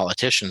lot of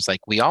politicians.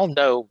 Like, we all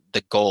know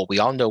the goal. We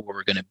all know where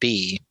we're going to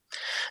be.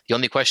 The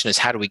only question is,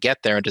 how do we get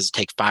there? And does it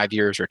take 5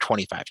 years or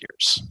 25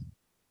 years?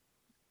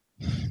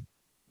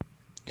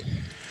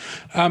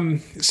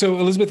 So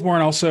Elizabeth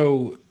Warren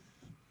also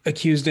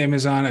accused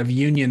Amazon of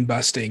union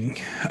busting.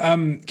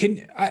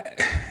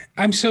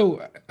 I'm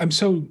so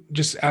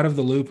just out of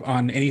the loop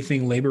on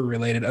anything labor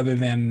related other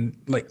than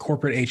like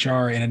corporate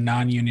HR in a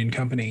non-union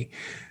company.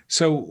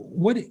 So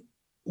what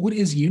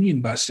is union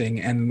busting,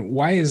 and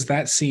why is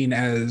that seen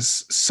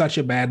as such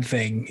a bad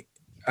thing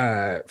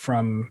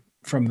from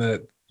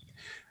the,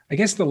 I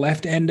guess, the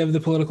left end of the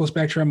political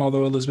spectrum,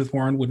 although Elizabeth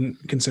Warren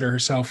wouldn't consider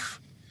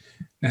herself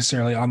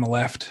necessarily on the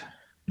left?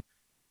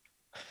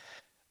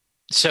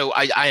 So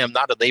I am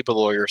not a labor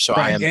lawyer, so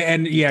right. I am,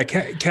 and yeah,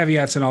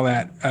 caveats and all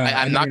that.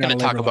 I'm not going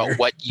to talk about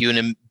what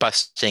union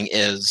busting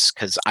is,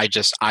 because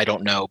I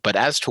don't know. But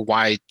as to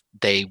why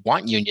they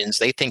want unions,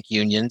 they think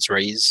unions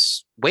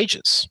raise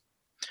wages.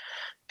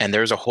 And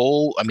there's a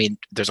whole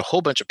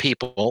bunch of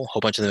people, a whole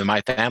bunch of them in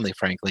my family,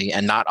 frankly,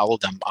 and not all of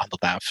them on the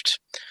left,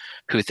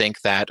 who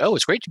think that, oh,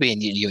 it's great to be in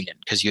a union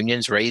because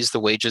unions raise the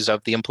wages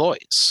of the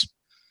employees.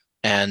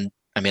 And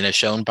I mean, as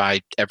shown by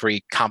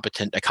every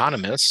competent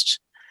economist,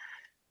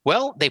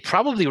 well, they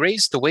probably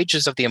raised the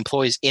wages of the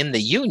employees in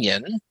the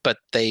union, but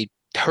they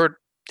hurt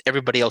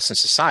everybody else in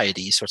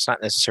society, so it's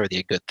not necessarily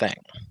a good thing.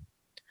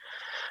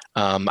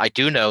 I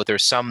do know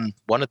there's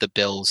one of the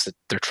bills that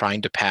they're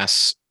trying to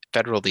pass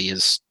federally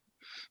is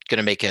going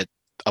to make it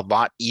a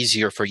lot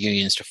easier for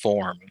unions to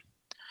form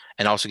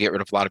and also get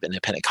rid of a lot of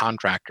independent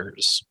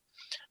contractors.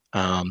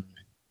 Um,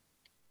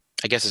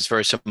 I guess it's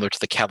very similar to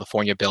the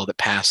California bill that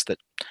passed that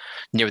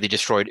nearly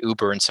destroyed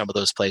Uber in some of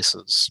those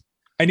places.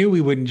 I knew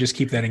we wouldn't just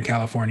keep that in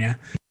California.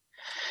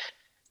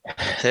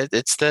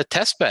 It's the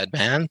test bed,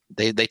 man.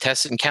 They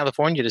test it in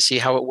California to see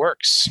how it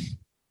works.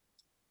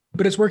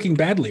 But it's working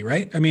badly,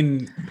 right? I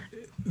mean,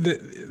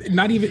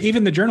 not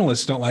even the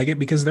journalists don't like it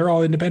because they're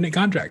all independent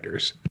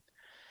contractors.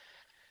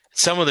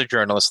 Some of the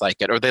journalists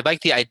like it, or they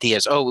like the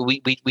ideas. Oh, we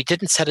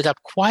didn't set it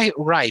up quite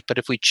right, but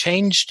if we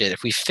changed it,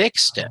 if we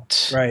fixed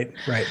it, Right.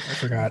 I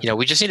forgot.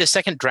 we just need a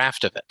second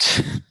draft of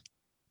it.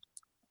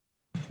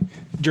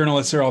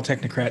 Journalists are all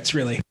technocrats,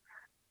 really.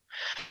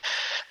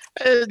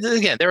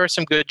 Again, there are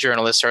some good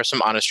journalists, there are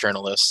some honest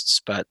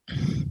journalists, but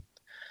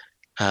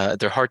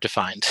they're hard to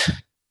find.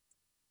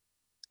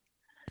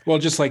 Well,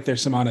 just like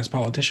there's some honest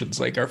politicians,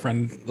 like our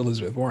friend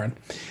Elizabeth Warren.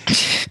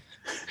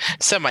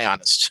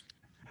 Semi-honest.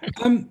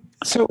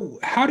 So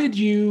how did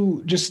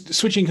you, just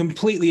switching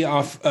completely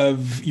off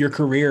of your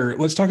career,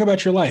 let's talk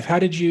about your life. How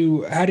did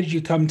you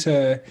come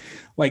to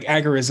like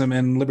agorism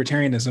and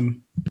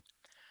libertarianism?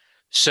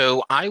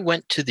 So I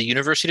went to the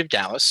University of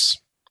Dallas,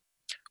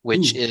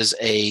 which Ooh, is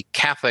a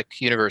Catholic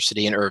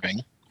university in Irving.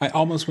 I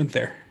almost went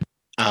there.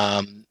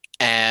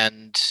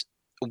 And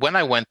when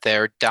I went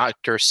there,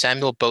 Dr.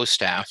 Samuel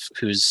Bostaff,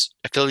 who's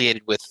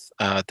affiliated with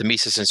the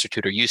Mises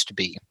Institute, or used to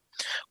be,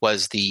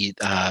 was the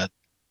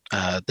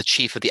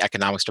chief of the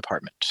economics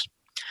department.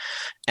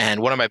 And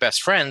one of my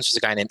best friends was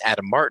a guy named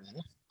Adam Martin,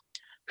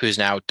 who's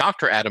now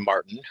Dr. Adam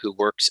Martin, who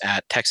works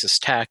at Texas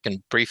Tech.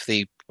 And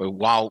briefly,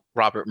 while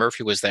Robert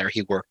Murphy was there,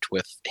 he worked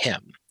with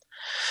him.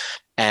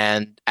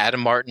 And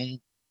Adam Martin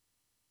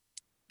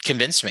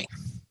convinced me.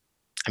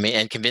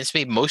 And convinced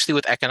me mostly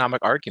with economic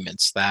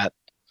arguments that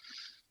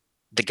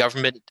the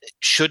government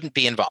shouldn't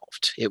be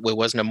involved. It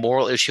wasn't a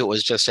moral issue. It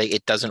was just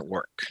it doesn't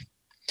work.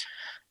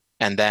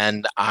 And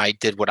then I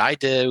did what I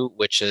do,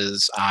 which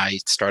is I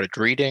started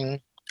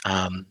reading.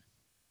 I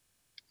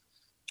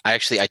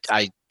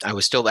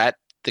was still at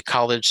the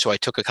college, so I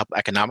took a couple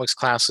economics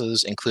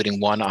classes, including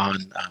one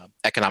on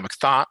economic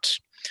thought.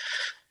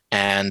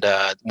 And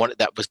one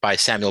that was by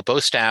Samuel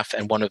Bostaff.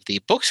 And one of the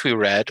books we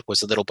read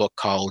was a little book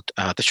called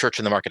The Church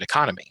and the Market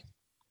Economy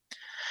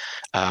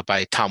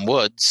by Tom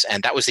Woods.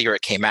 And that was the year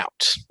it came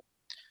out.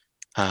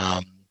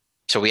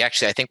 So I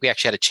think we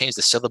actually had to change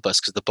the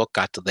syllabus because the book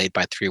got delayed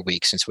by 3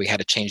 weeks. And so we had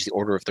to change the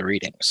order of the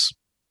readings.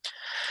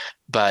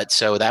 But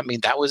so that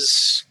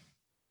was,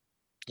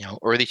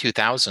 early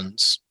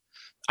 2000s.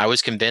 I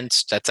was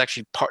convinced that's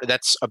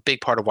a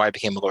big part of why I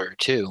became a lawyer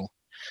too.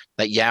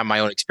 That, my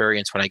own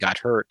experience when I got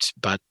hurt,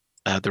 but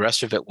the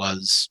rest of it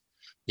was,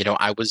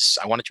 I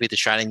wanted to be the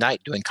shining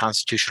knight doing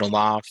constitutional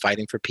law,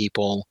 fighting for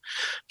people,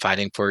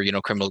 fighting for,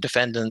 criminal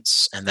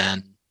defendants. And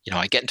then,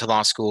 I get into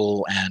law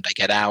school and I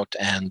get out,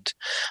 and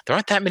there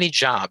aren't that many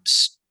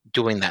jobs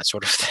doing that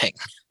sort of thing.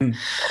 Mm.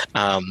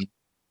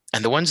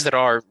 And the ones that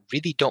are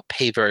really don't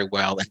pay very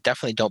well and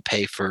definitely don't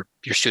pay for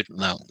your student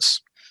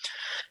loans.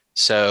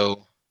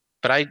 So,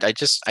 but I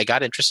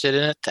got interested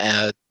in it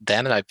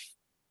then, and I've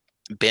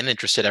been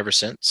interested ever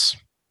since.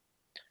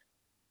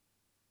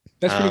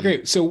 That's pretty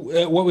great. So,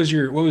 what was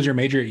your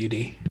major at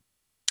UD?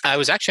 I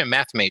was actually a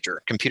math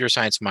major, computer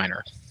science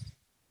minor.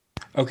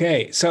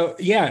 Okay, so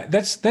yeah,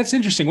 that's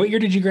interesting. What year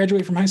did you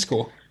graduate from high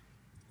school?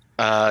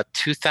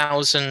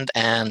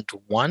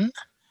 2001.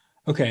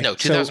 Okay, No,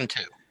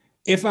 2002.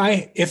 So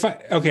I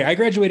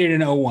graduated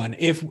in '01.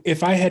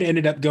 If I had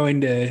ended up going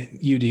to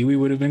UD, we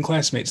would have been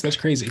classmates. That's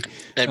crazy.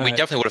 And we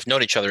definitely would have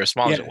known each other as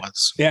small as it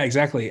was. Yeah,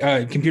 exactly.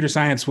 Computer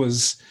science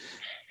was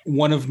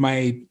one of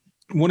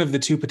the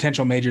two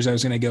potential majors I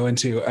was going to go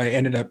into. I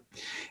ended up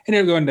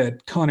going to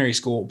culinary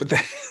school, but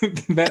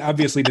that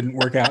obviously didn't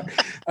work out.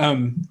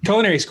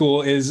 Culinary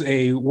school is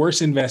a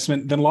worse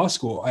investment than law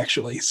school,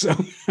 actually. So,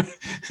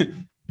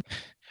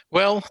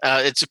 well,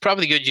 it's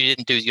probably good you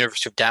didn't do the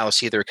University of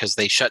Dallas either, because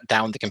they shut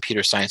down the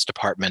computer science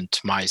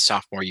department my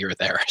sophomore year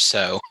there.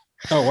 So.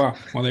 Oh, wow.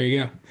 Well, there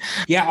you go.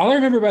 Yeah, all I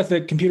remember about the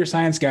computer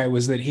science guy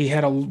was that he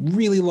had a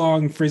really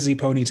long frizzy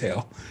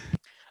ponytail.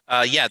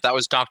 That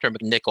was Dr.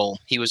 McNichol.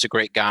 He was a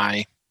great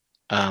guy.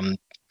 I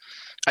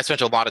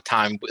spent a lot of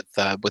time with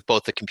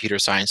both the computer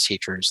science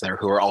teachers there,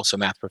 who are also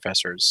math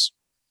professors,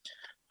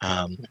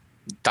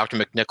 Dr.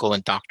 McNichol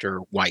and Dr.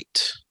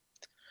 White,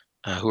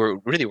 who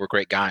were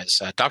great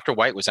guys. Dr.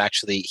 White was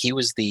he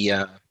was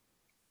the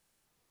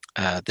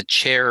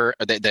chair,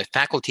 the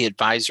faculty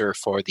advisor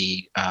for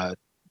the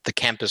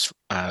campus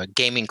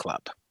gaming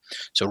club.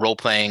 So role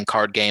playing,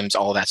 card games,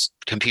 all that,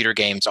 computer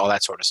games, all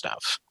that sort of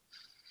stuff.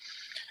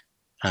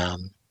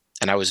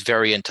 And I was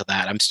very into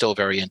that. I'm still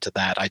very into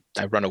that. I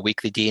run a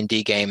weekly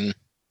D&D game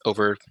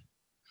over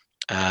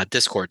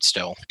Discord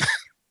still.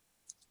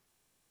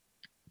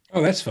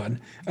 Oh, that's fun.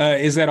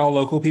 Is that all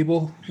local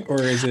people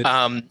or is it?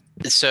 Um,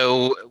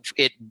 so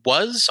it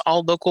was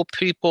all local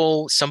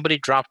people. Somebody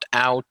dropped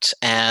out,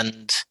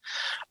 and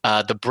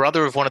the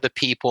brother of one of the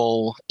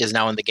people is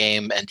now in the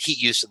game, and he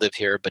used to live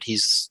here, but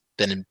he's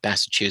been in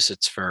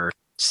Massachusetts for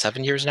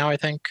 7 years now, I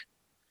think.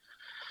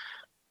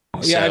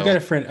 Yeah, I've got So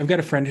a friend. I've got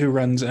a friend who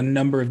runs a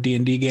number of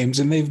D&D games,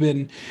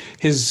 and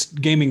his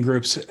gaming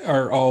groups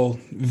are all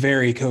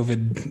very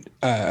COVID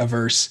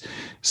averse.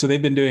 So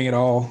they've been doing it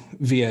all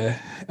via,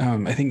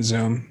 I think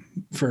Zoom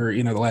for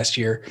the last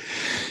year.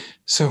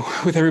 So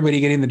with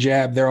everybody getting the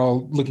jab, they're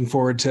all looking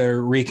forward to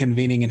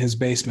reconvening in his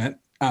basement,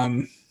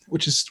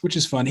 which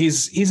is fun.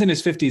 He's in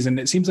his 50s, and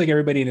it seems like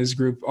everybody in his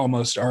group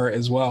almost are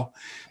as well.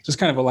 Just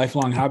kind of a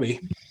lifelong hobby.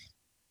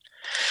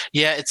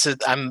 yeah,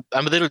 I'm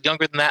a little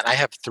younger than that. I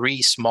have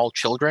three small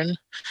children,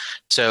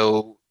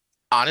 so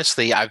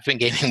honestly, I've been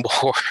gaming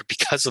more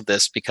because of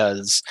this.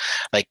 Because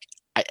like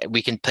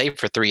we can play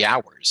for 3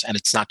 hours, and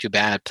it's not too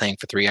bad playing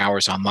for 3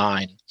 hours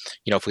online.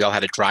 If we all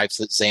had to drive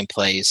to the same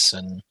place,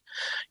 and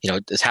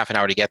it's half an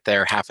hour to get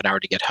there, half an hour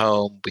to get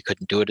home, we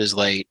couldn't do it as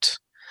late.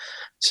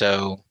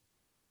 So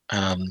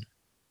um,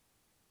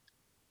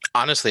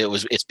 honestly,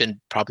 it's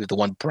been probably the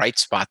one bright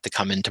spot to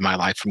come into my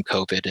life from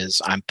COVID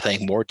is I'm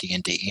playing more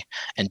D&D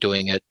and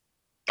doing it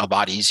a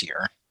lot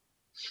easier.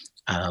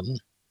 Um,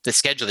 the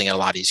scheduling it a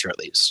lot easier, at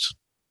least.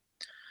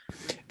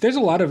 There's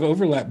a lot of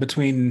overlap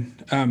between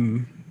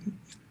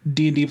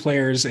D&D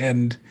players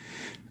and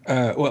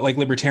what like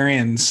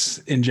libertarians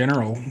in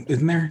general,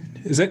 isn't there?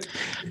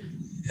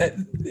 Uh,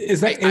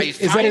 is that I is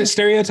that a find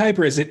stereotype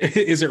or is it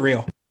is it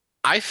real?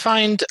 I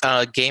find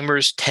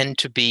gamers tend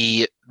to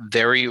be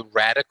very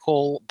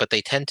radical, but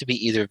they tend to be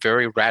either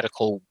very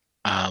radical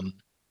um,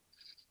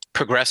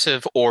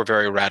 progressive or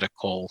very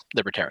radical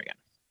libertarian.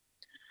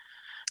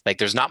 Like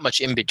there's not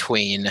much in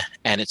between,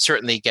 and it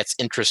certainly gets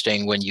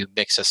interesting when you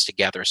mix us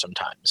together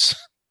sometimes.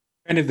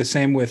 Kind of the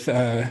same with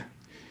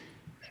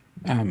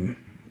um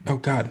oh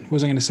God, what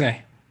was I going to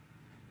say?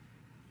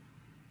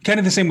 Kind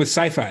of the same with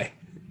sci-fi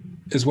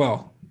as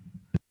well.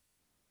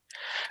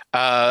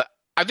 Uh,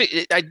 I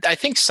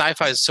think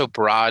sci-fi is so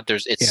broad. Yeah.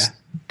 It's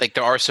like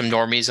there are some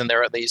normies in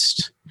there at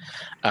least.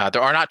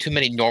 There are not too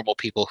many normal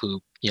people who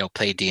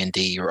play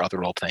D&D or other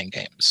role-playing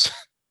games,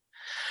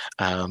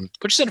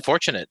 which is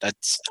unfortunate.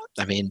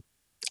 I mean,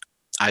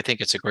 I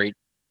think it's a great.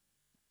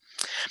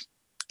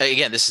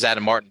 Again, this is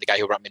Adam Martin, the guy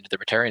who brought me into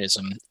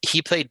libertarianism.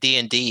 He played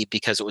D&D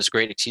because it was a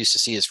great excuse to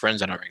see his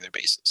friends on a regular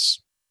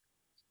basis.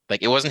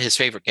 Like it wasn't his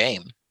favorite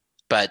game,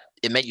 but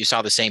it meant you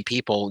saw the same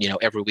people,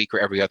 every week or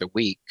every other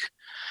week.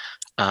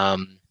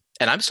 Um,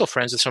 and I'm still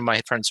friends with some of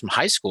my friends from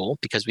high school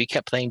because we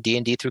kept playing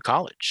D&D through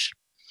college.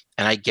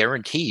 And I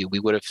guarantee you we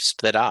would have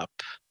split up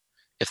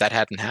if that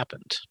hadn't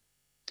happened.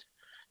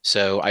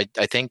 So I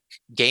think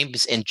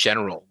games in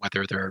general,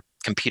 whether they're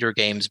computer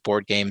games,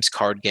 board games,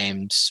 card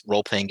games,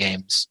 role-playing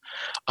games,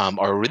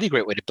 are a really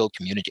great way to build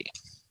community.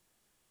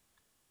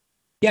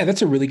 Yeah,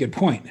 that's a really good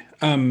point.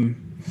 And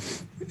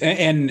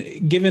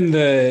given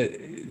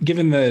the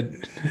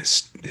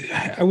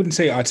I wouldn't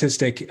say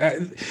autistic.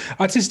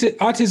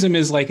 Autism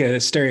is like a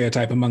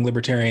stereotype among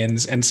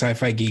libertarians and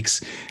sci-fi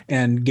geeks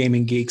and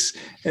gaming geeks,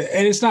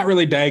 and it's not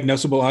really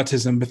diagnosable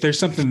autism, but there's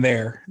something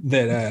there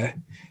that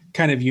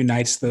kind of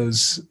unites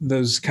those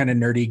kind of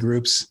nerdy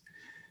groups.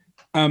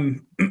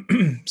 Um,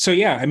 so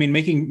yeah, I mean,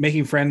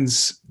 making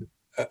friends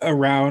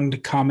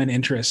around common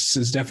interests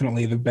is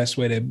definitely the best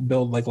way to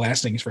build like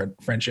lasting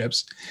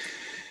friendships,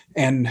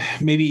 and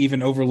maybe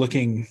even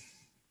overlooking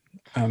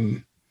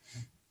um,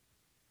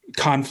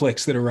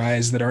 conflicts that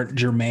arise that aren't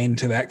germane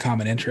to that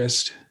common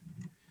interest.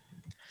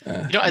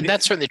 And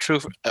that's certainly true.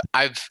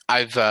 I've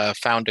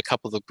found a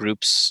couple of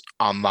groups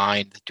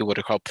online that do what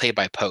are called play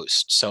by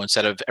post. So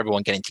instead of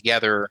everyone getting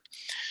together,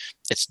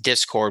 it's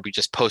Discord. We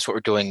just post what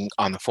we're doing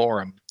on the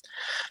forum.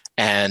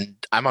 And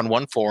I'm on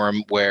one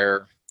forum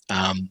where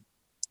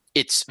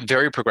it's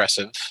very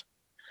progressive.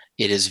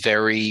 It is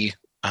very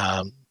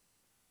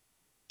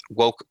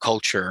woke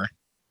culture.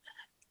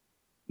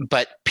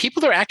 But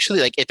people are actually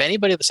like, if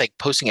anybody that's like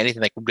posting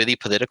anything like really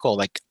political,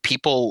 like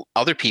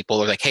other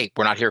people are like, hey,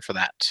 we're not here for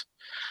that.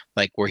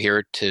 Like we're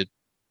here to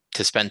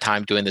spend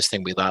time doing this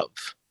thing we love.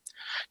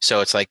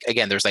 So it's like,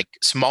 again, there's like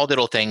small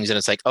little things, and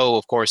it's like, oh,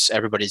 of course,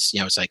 everybody's,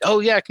 it's like, oh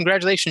yeah,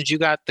 congratulations, you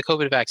got the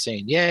COVID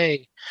vaccine,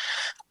 yay.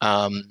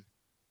 Um,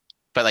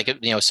 but like,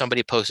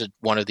 somebody posted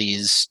one of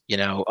these,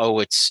 oh,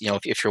 it's,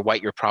 if you're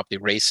white, you're probably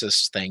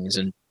racist things,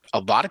 and a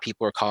lot of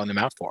people are calling them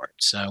out for it.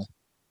 So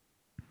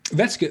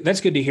That's good.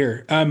 That's good to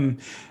hear.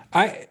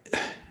 I,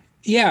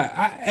 yeah,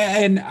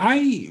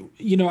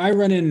 I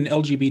run in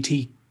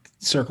LGBT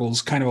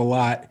circles kind of a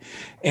lot,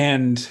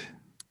 and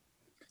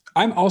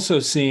I'm also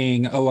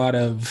seeing a lot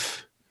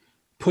of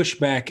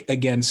pushback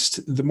against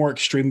the more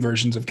extreme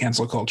versions of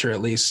cancel culture,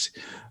 at least.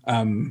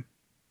 Um,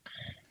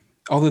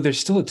 Although there's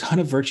still a ton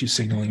of virtue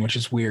signaling, which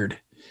is weird.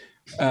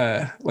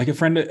 Like a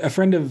friend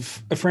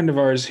of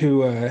ours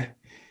who, I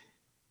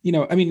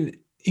mean,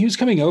 he was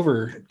coming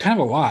over kind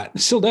of a lot.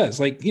 Still does,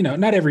 like,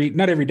 not every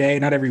day,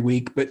 not every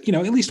week, but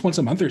at least once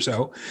a month or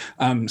so.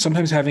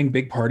 Sometimes having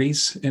big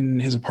parties in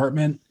his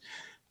apartment.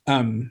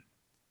 Um,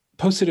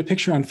 Posted a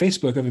picture on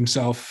Facebook of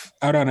himself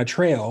out on a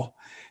trail,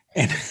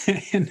 and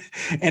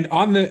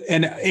and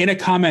in a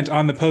comment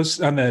on the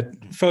post, on the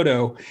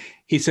photo,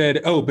 he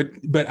said, "Oh,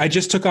 but I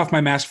just took off my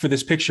mask for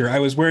this picture. I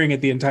was wearing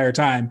it the entire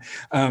time.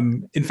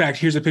 In fact,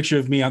 here's a picture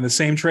of me on the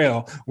same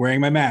trail wearing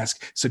my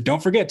mask. So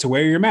don't forget to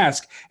wear your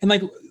mask." And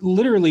like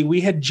literally,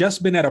 we had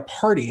just been at a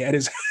party at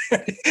his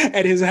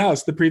at his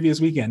house the previous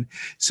weekend.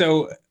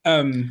 So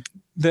I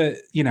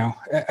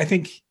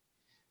think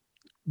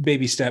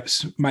baby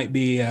steps might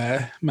be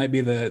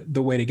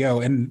the way to go,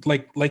 and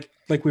like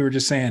we were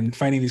just saying,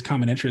 finding these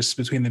common interests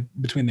between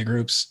the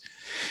groups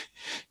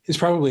is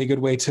probably a good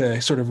way to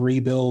sort of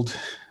rebuild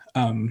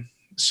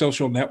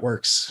social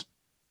networks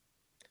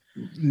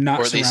not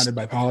Or at least, surrounded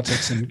by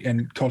politics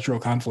and cultural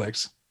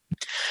conflicts.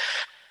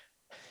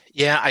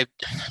 yeah,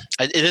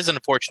 it is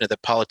unfortunate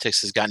that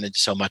politics has gotten into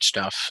so much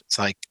stuff. It's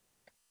like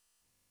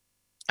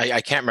I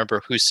can't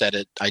remember who said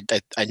it.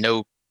 I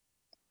know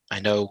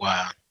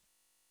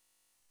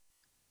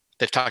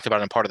they've talked about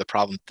it in part of the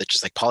problem that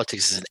just like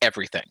politics isn't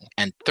everything.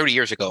 And 30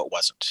 years ago, it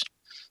wasn't.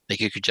 Like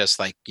you could just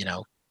like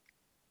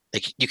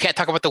you can't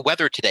talk about the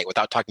weather today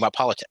without talking about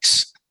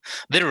politics,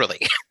 literally,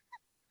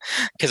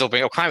 because it'll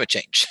bring up climate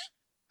change.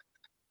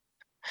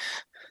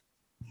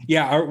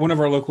 Yeah, one of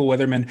our local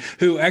weathermen,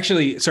 who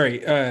actually,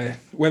 sorry,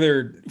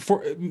 weather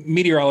for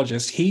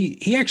meteorologist,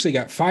 he actually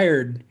got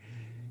fired.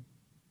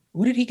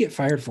 What did he get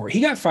fired for?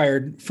 He got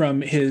fired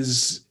from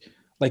his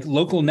like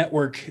local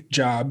network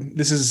job.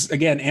 This is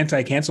again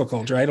anti-cancel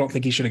culture. I don't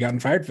think he should have gotten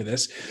fired for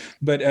this,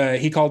 but I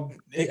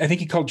think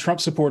he called Trump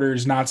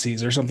supporters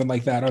Nazis or something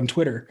like that on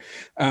Twitter,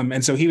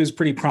 and so he was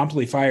pretty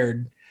promptly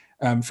fired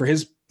for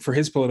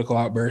his political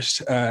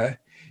outburst.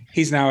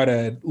 He's now at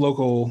a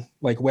local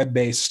like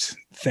web-based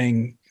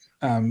thing,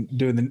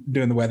 doing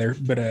the weather.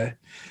 But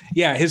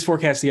yeah, his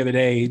forecast the other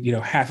day,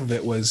 half of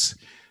it was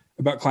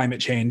about climate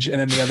change, and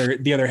then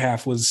the other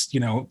half was,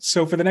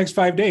 so for the next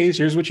 5 days,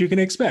 here's what you can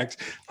expect.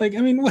 Like, I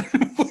mean,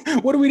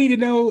 what do we need to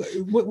know?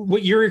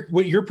 What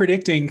you're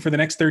predicting for the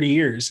next 30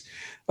 years?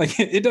 Like,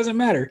 it doesn't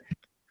matter.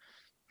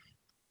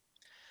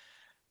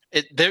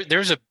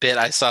 There's a bit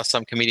I saw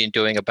some comedian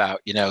doing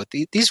about,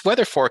 these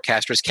weather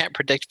forecasters can't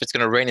predict if it's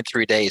going to rain in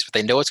 3 days, but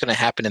they know it's going to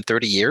happen in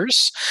 30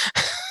 years.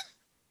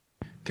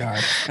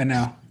 God, I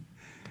know.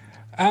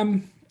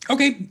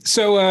 Okay,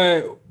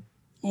 so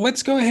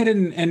let's go ahead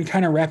and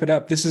kind of wrap it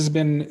up. This has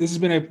been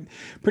a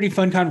pretty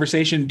fun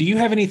conversation. Do you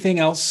have anything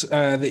else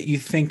that you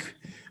think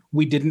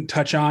we didn't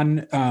touch on,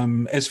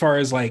 as far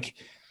as like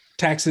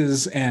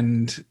taxes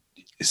and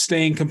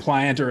staying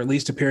compliant, or at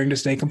least appearing to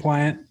stay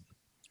compliant?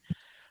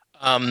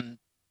 Um,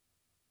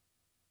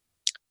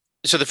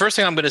 so the first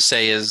thing I'm going to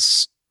say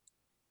is,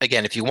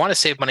 again, if you want to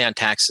save money on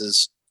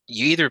taxes,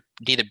 you either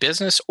need a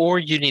business or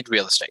you need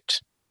real estate.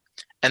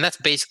 And that's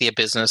basically a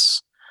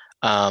business.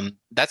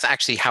 That's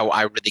actually how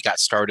I really got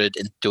started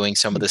in doing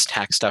some of this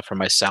tax stuff for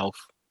myself.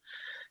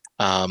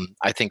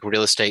 I think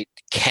real estate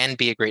can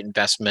be a great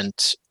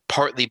investment,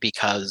 partly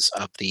because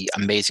of the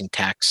amazing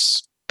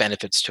tax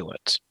benefits to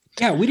it.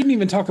 Yeah, we didn't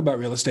even talk about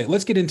real estate.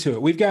 Let's get into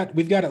it. We've got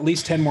at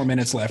least 10 more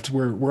minutes left.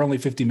 We're only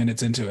 50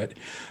 minutes into it.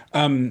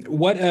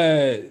 What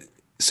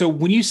So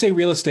when you say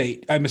real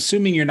estate, I'm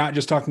assuming you're not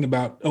just talking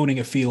about owning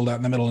a field out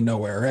in the middle of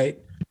nowhere, right?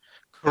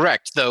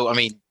 Correct. Though, I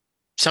mean,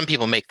 some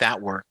people make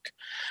that work.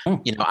 Oh,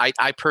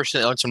 I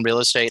personally own some real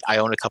estate. I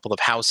own a couple of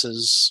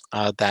houses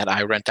that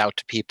I rent out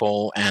to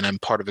people, and I'm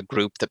part of a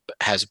group that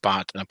has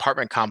bought an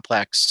apartment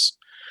complex.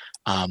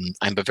 I'm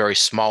a very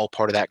small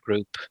part of that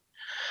group,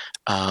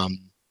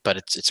 but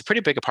it's a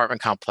pretty big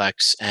apartment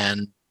complex,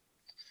 and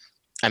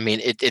I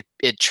mean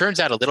it churns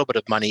out a little bit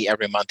of money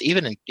every month.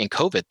 Even in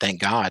COVID, thank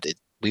God,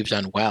 we've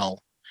done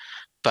well.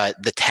 But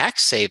the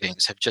tax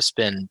savings have just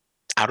been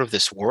out of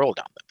this world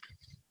on them.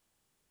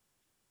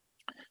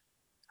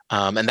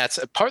 And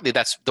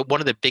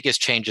one of the biggest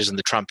changes in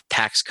the Trump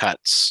tax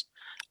cuts.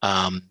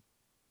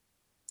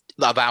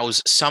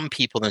 Allows some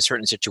people in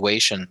certain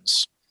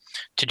situations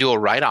to do a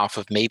write-off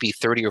of maybe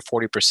 30 or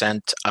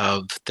 40%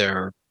 of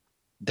their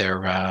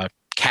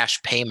cash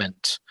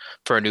payment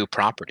for a new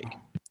property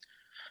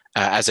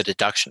as a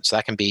deduction. So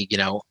that can be,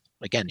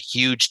 again,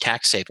 huge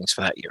tax savings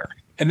for that year.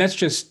 and that's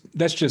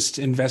just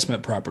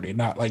investment property,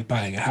 not like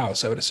buying a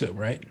house, I would assume,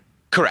 right?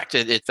 Correct.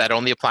 That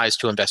only applies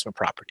to investment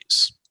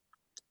properties.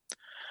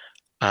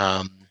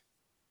 What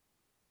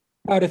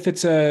about if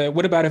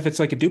it's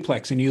like a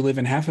duplex and you live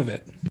in half of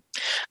it?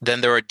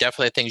 Then there are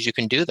definitely things you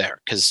can do there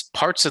because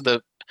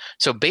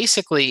so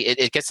basically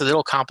it gets a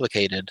little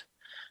complicated.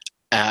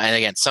 And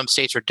again, some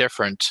states are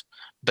different,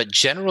 but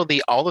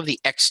generally all of the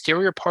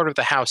exterior part of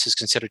the house is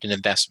considered an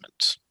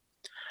investment.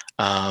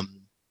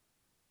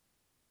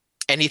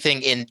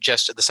 Anything in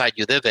just the side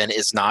you live in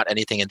is not,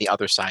 anything in the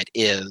other side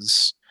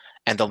is.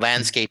 And the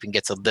landscaping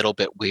gets a little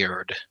bit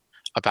weird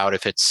about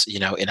if it's,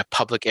 in a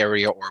public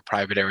area or a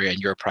private area, and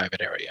you're a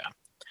private area.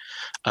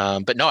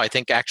 But no, I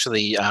think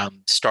actually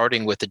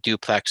starting with a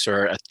duplex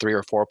or a 3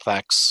 or 4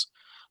 plex,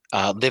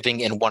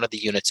 living in one of the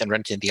units and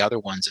renting the other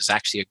ones is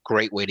actually a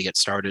great way to get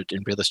started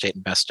in real estate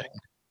investing.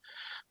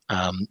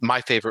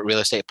 My favorite real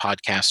estate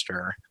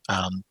podcaster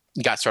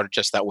got started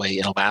just that way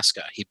in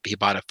Alaska. He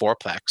bought a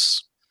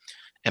fourplex,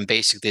 and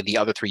basically the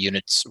other 3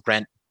 units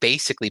rent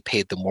basically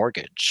paid the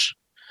mortgage.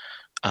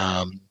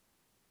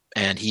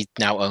 And he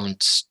now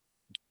owns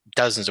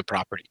dozens of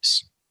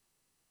properties.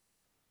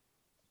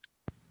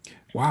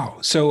 Wow.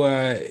 So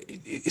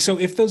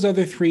if those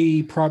other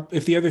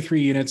if the other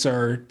 3 units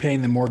are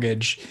paying the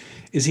mortgage,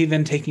 is he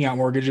then taking out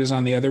mortgages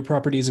on the other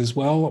properties as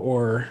well,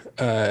 or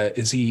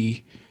is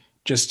he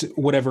just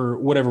whatever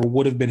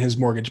would have been his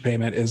mortgage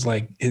payment is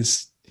like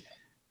his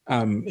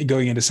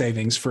going into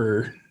savings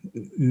for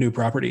new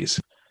properties?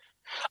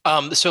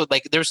 So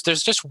like there's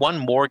just one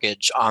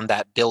mortgage on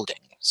that building.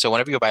 So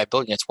whenever you buy a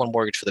building, it's one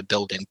mortgage for the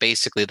building.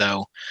 Basically,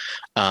 though,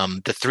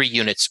 the 3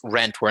 units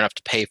rent were enough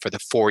to pay for the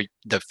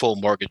full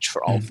mortgage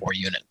for all 4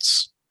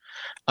 units.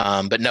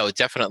 But no,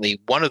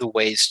 definitely one of the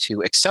ways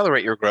to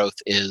accelerate your growth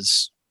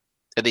is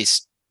at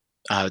least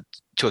to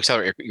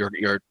accelerate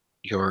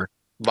your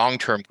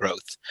long-term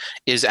growth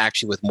is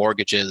actually with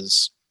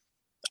mortgages,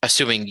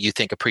 assuming you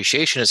think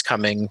appreciation is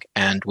coming,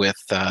 and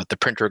with the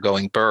printer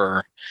going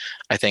burr,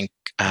 I think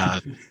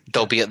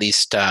there'll be at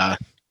least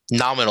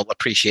nominal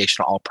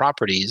appreciation on all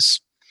properties.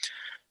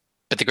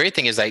 But the great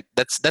thing is, like,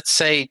 let's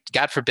say,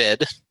 God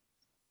forbid,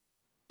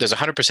 there's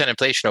 100%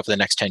 inflation over the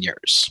next 10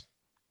 years.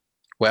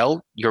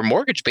 Well, your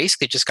mortgage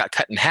basically just got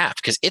cut in half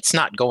because it's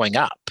not going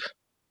up.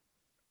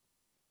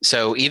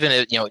 So even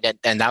if,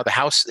 and now the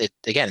house,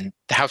 the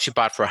house you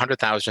bought for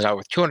 100,000 is now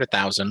worth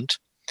 200,000,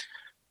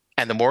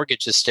 and the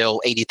mortgage is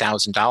still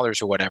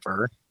 $80,000 or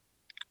whatever.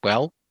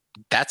 Well,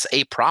 that's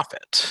a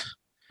profit.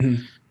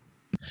 Mm-hmm.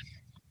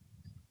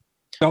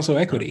 Also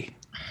equity.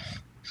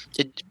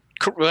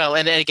 Well,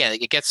 and again,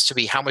 it gets to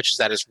be how much of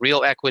that is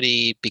real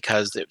equity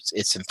because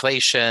it's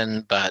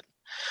inflation, but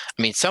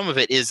I mean, some of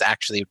it is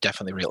actually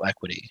definitely real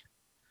equity.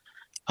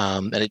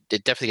 And it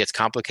definitely gets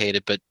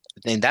complicated, but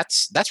I mean,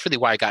 that's really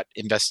why I got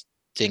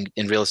investing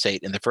in real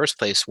estate in the first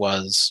place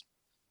was,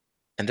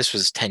 and this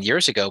was 10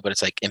 years ago, but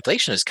it's like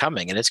inflation is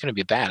coming and it's going to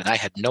be bad. And I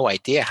had no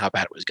idea how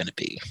bad it was going to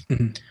be.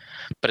 Mm-hmm.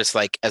 But it's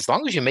like, as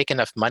long as you make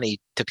enough money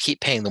to keep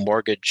paying the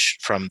mortgage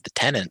from the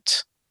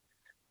tenant,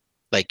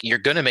 like you're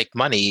going to make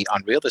money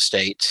on real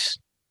estate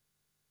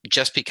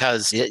just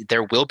because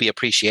there will be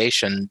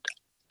appreciation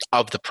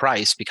of the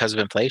price because of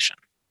inflation.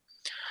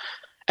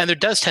 And there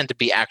does tend to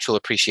be actual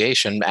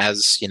appreciation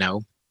as,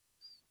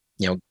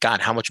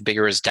 God, how much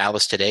bigger is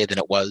Dallas today than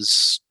it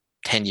was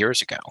 10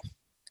 years ago?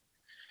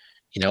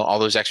 All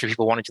those extra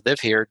people wanting to live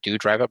here do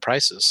drive up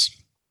prices.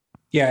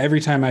 Yeah,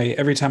 every time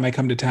I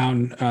come to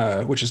town,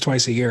 which is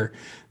twice a year,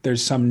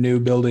 there's some new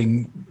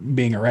building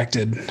being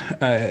erected.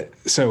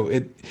 So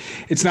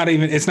it's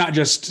not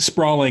just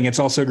sprawling; it's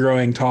also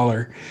growing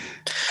taller.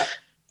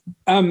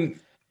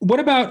 What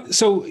about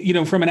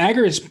from an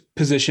agorist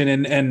position,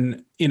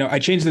 and I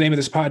changed the name of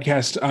this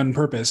podcast on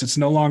purpose. It's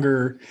no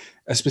longer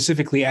a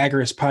specifically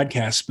agorist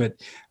podcast, but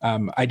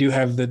I do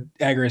have the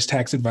agorist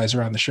tax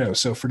advisor on the show,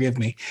 so forgive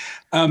me.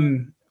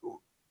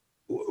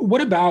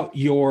 What about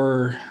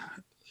your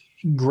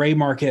gray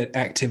market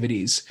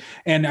activities?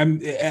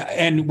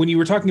 And when you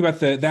were talking about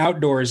the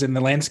outdoors and the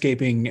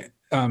landscaping,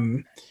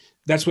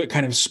 that's what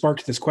kind of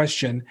sparked this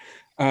question.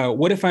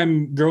 What if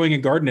I'm growing a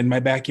garden in my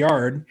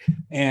backyard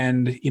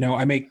and,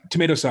 I make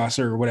tomato sauce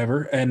or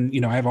whatever, and,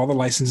 I have all the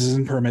licenses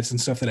and permits and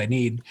stuff that I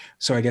need.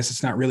 So I guess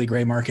it's not really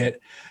gray market.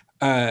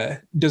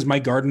 Does my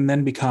garden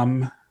then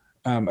become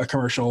a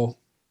commercial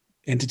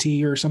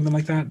entity or something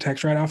like that,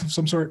 tax write-off of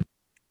some sort?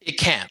 It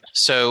can.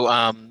 So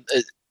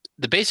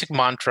the basic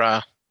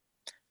mantra,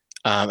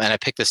 and I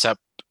picked this up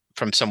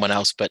from someone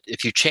else, but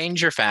if you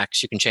change your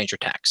facts, you can change your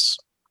tax.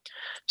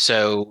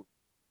 So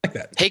like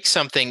that. Take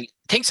something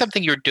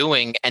you're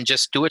doing and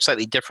just do it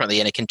slightly differently,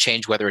 and it can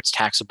change whether it's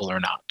taxable or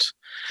not.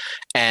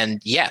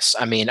 And yes,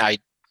 I mean,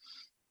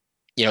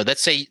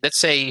 let's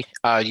say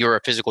you're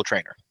a physical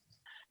trainer,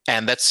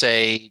 and let's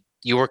say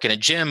you work in a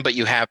gym, but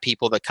you have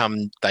people that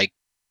come like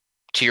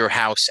to your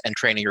house and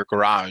train in your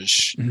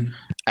garage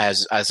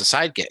as a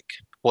side gig.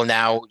 Well,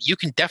 now you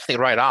can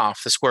definitely write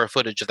off the square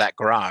footage of that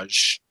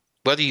garage,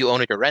 whether you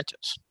own it or rent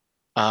it.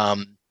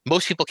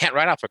 Most people can't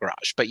write off a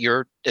garage, but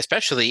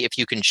especially if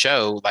you can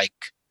show like,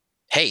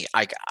 hey,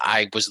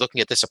 I was looking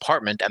at this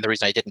apartment, and the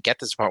reason I didn't get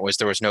this apartment was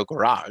there was no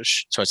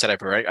garage. So instead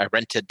I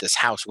rented this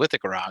house with a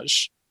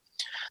garage.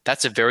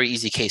 That's a very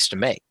easy case to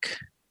make.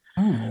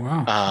 Oh,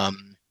 wow.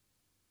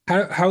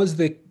 How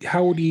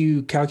do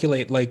you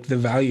calculate like the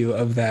value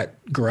of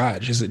that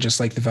garage? Is it just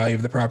like the value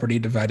of the property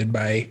divided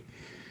by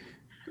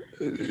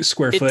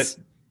square foot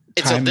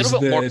times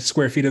the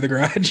square feet of the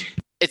garage?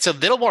 It's a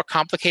little more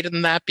complicated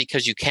than that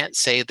because you can't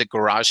say the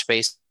garage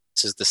space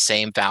is the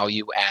same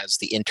value as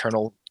the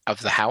internal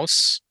of the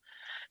house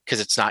because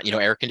it's not,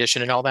 air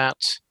conditioned and all that.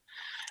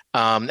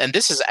 And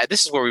this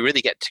is where we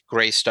really get to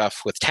gray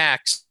stuff with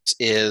tax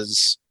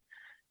is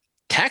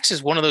tax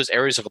is one of those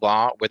areas of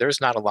law where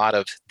there's not a lot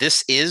of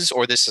this is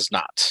or this is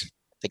not.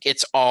 Like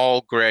it's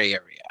all gray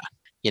area.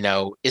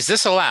 Is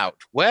this allowed?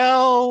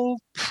 Well,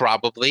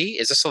 probably.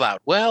 Is this allowed?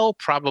 Well,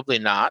 probably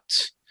not.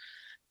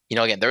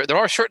 Again, there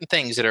are certain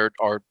things that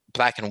are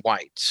black and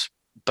white,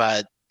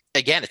 but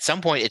again, at some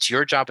point, it's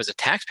your job as a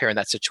taxpayer in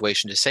that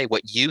situation to say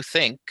what you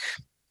think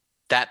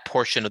that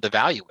portion of the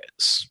value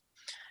is.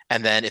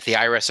 And then if the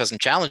IRS doesn't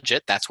challenge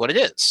it, that's what it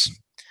is.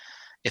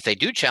 If they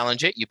do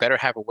challenge it, you better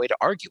have a way to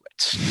argue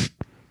it.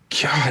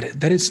 God,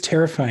 that is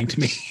terrifying to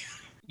me.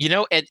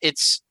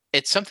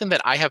 It's something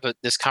that I have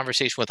this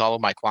conversation with all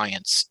of my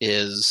clients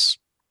is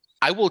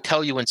I will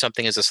tell you when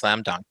something is a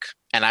slam dunk,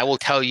 and I will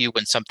tell you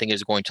when something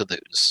is going to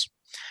lose.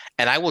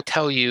 And I will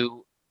tell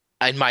you,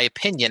 in my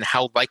opinion,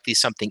 how likely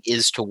something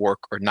is to work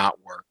or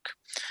not work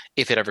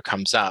if it ever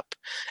comes up.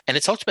 And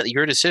it's ultimately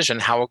your decision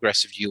how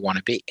aggressive you want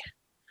to be.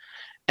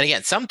 And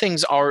again, some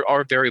things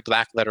are very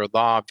black letter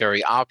law,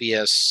 very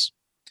obvious,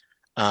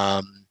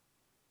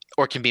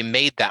 or can be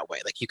made that way.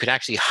 Like you could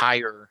actually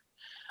hire,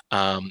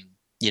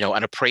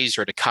 an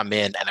appraiser to come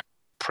in and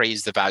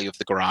appraise the value of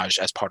the garage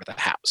as part of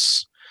the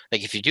house.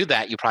 Like if you do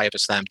that, you probably have a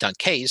slam dunk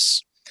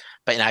case,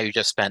 but now you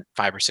just spent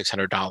 $500 or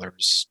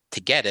 $600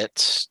 to get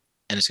it,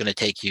 and it's going to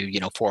take you,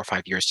 4 or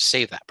 5 years to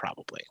save that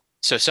probably.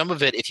 So some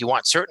of it, if you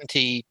want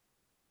certainty,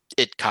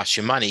 it costs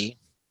you money.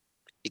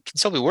 It can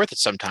still be worth it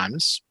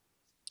sometimes.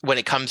 When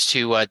it comes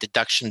to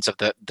deductions of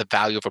the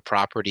value of a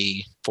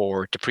property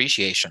for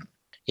depreciation,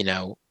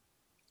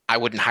 I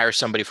wouldn't hire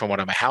somebody from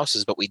one of my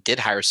houses, but we did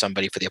hire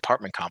somebody for the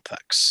apartment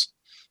complex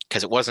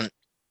because it wasn't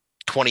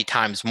 20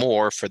 times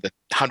more for the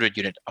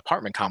 100-unit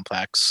apartment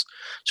complex,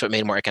 so it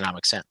made more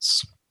economic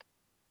sense.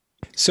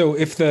 So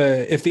if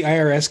the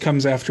IRS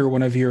comes after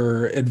one of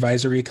your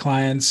advisory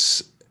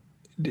clients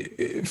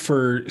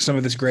for some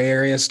of this gray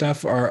area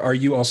stuff, are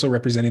you also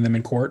representing them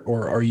in court,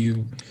 or are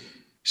you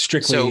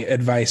strictly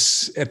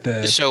advice at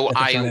the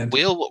front end?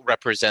 Will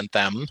represent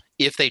them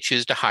if they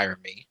choose to hire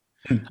me.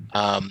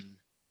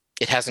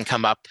 It hasn't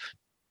come up.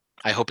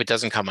 I hope it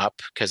doesn't come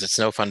up because it's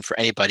no fun for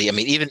anybody. I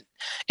mean,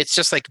 it's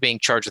just like being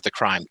charged with a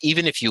crime.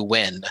 Even if you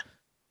win,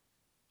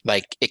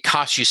 like it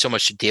costs you so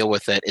much to deal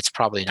with it, it's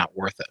probably not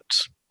worth it.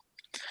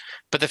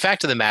 But the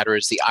fact of the matter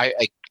is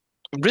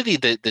really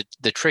the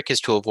trick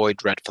is to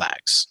avoid red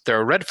flags. There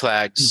are red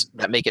flags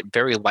that make it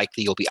very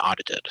likely you'll be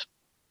audited.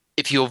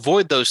 If you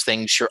avoid those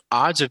things, your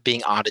odds of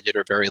being audited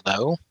are very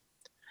low.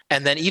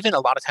 And then even a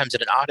lot of times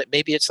in an audit,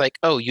 maybe it's like,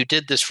 oh, you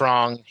did this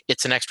wrong.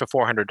 It's an extra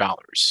 $400.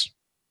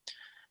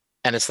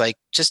 And it's like,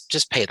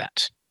 just pay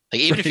that.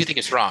 Like, even if you think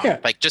it's wrong,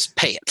 like just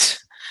pay it.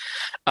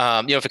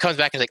 If it comes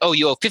back and it's like, oh,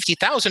 you owe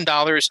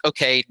 $50,000.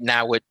 Okay,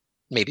 now it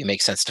maybe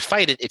makes sense to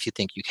fight it if you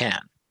think you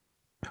can.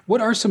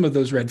 What are some of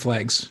those red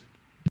flags?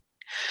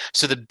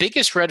 So the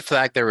biggest red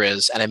flag there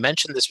is, and I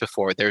mentioned this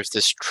before, there's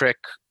this trick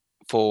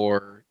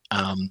for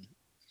an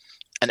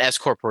S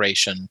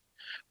corporation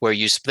where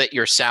you split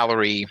your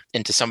salary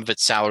into some of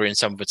its salary and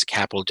some of its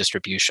capital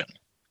distribution.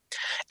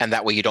 And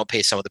that way you don't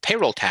pay some of the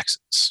payroll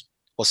taxes.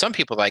 Well, some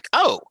people are like,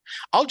 oh,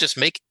 I'll just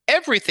make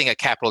everything a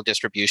capital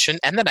distribution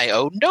and then I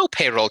owe no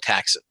payroll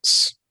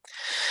taxes.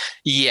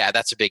 Yeah,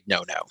 that's a big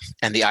no-no.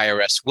 And the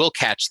IRS will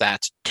catch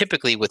that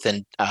typically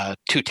within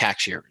 2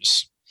 tax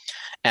years.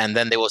 And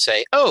then they will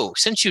say, oh,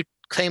 since you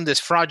claimed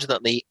this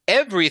fraudulently,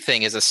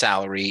 everything is a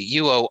salary.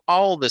 You owe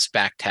all this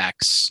back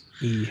tax.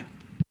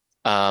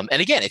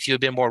 And again, if you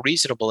had been more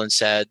reasonable and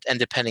said, and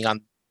depending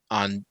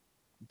on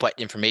what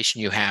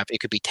information you have, it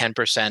could be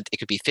 10%, it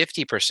could be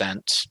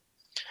 50%.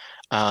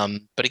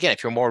 But again,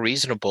 if you're more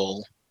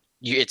reasonable,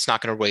 it's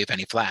not going to wave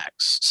any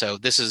flags. So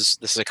this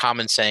is a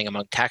common saying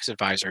among tax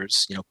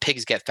advisors,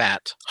 pigs get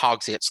fat,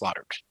 hogs get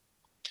slaughtered.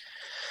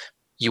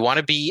 You want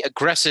to be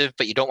aggressive,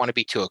 but you don't want to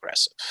be too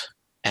aggressive.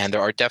 And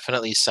there are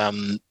definitely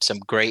some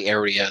gray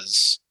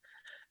areas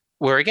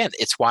where, again,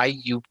 it's why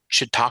you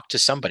should talk to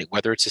somebody,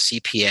 whether it's a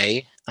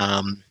CPA.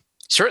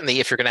 Certainly,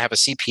 if you're going to have a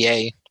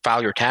CPA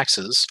file your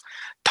taxes,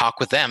 talk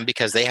with them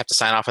because they have to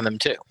sign off on them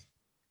too.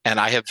 And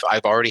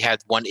I've already had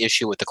one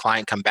issue with the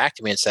client come back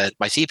to me and said,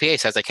 my CPA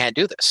says I can't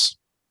do this.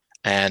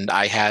 And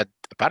I had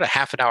about a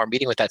half an hour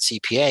meeting with that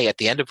CPA, at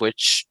the end of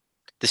which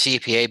the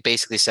CPA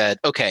basically said,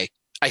 okay,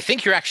 I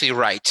think you're actually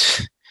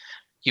right.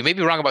 You may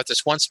be wrong about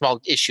this one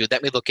small issue.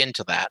 Let me look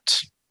into that.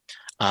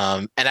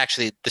 And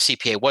actually, the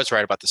CPA was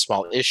right about the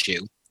small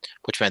issue,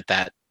 which meant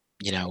that,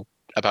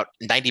 about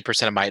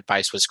 90% of my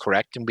advice was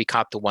correct. And we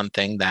caught the one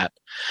thing that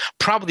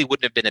probably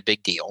wouldn't have been a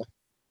big deal.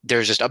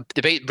 There's just a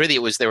debate. Really,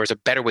 there was a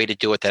better way to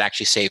do it that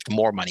actually saved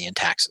more money in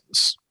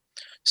taxes.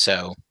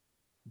 So,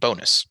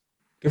 bonus.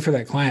 Good for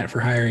that client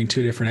for hiring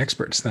 2 different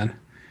experts then.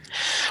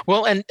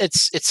 Well, and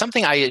it's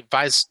something I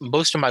advise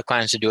most of my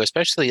clients to do,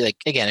 especially like,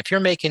 again, if you're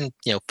making,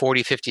 $40,000,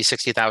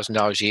 $50,000,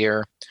 $60,000 a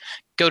year,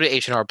 go to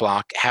H&R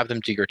Block, have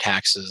them do your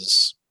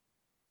taxes.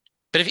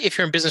 But if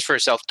you're in business for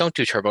yourself, don't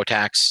do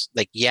TurboTax.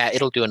 Like, yeah,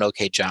 it'll do an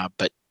okay job,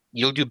 but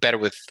you'll do better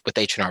with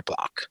H&R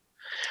Block.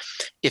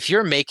 If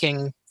you're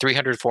making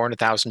 $300,000,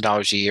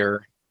 $400,000 a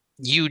year,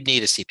 you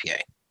need a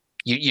CPA.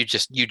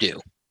 You do.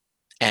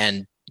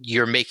 And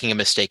you're making a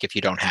mistake if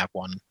you don't have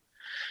one.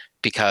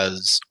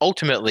 Because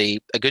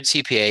ultimately, a good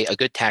CPA, a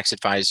good tax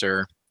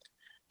advisor,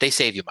 they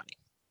save you money.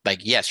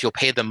 Like, yes, you'll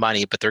pay them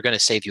money, but they're going to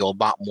save you a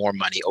lot more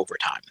money over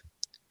time.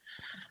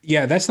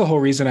 Yeah, that's the whole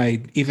reason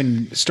I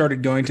even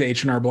started going to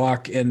H&R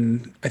Block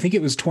in, I think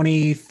it was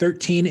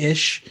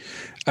 2013-ish.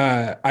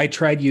 I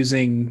tried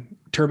using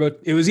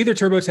it was either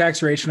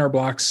TurboTax or H&R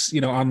Block's,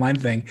 online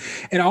thing.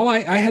 And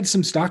I had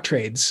some stock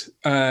trades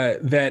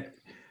that,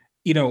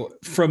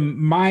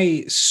 from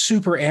my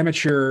super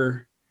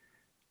amateur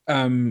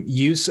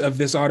use of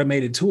this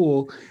automated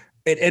tool,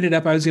 it ended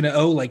up I was going to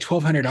owe like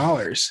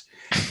 $1,200.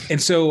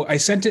 And so I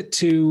sent it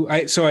to,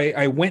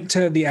 I went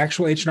to the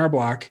actual H&R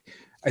Block.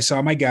 I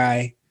saw my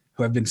guy,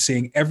 who I've been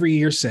seeing every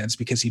year since,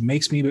 because he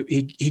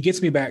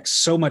gets me back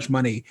so much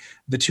money.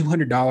 The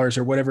 $200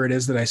 or whatever it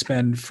is that I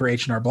spend for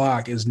H&R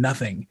Block is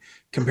nothing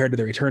compared to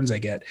the returns I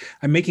get.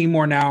 I'm making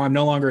more now. I'm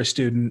no longer a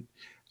student.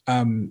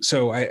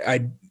 So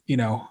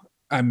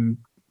I'm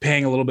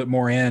paying a little bit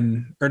more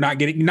in, or not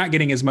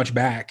getting as much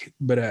back,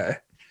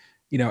 but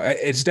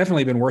it's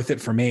definitely been worth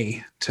it for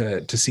me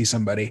to see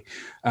somebody.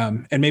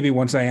 And maybe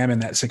once I am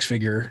in that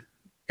 6-figure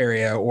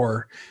area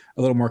or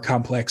a little more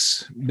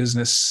complex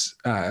business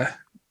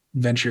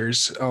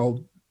ventures,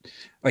 I'll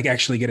like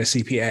actually get a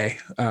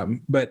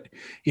CPA. But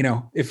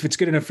if it's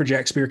good enough for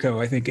Jack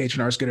Spirko, I think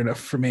H&R is good enough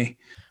for me.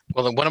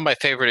 Well, one of my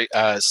favorite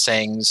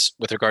sayings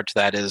with regard to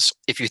that is,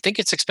 if you think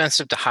it's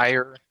expensive to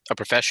hire a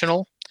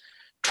professional,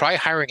 try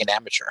hiring an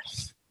amateur.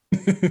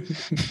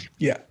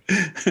 Yeah.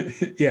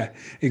 Yeah,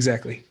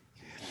 exactly.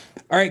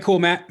 All right, cool,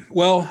 Matt.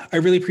 Well, I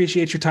really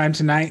appreciate your time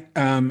tonight.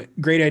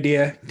 Great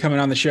idea coming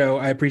on the show.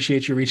 I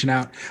appreciate you reaching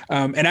out.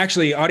 And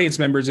actually, audience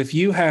members, if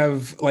you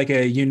have like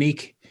a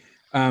unique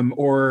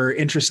or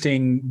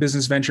interesting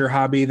business venture,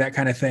 hobby, that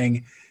kind of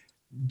thing,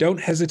 don't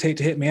hesitate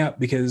to hit me up,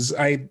 because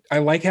I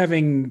like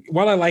having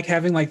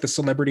like the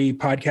celebrity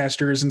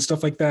podcasters and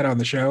stuff like that on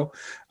the show.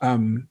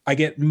 I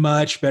get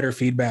much better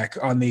feedback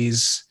on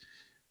these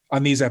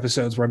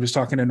episodes where I'm just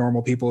talking to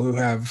normal people who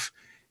have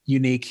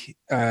unique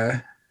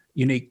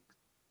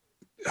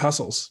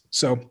hustles.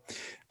 So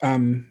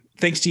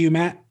thanks to you,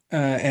 Matt.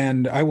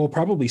 And I will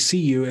probably see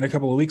you in a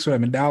couple of weeks when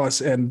I'm in Dallas.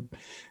 And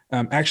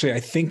actually, I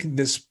think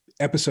this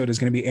episode is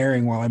going to be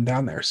airing while I'm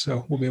down there.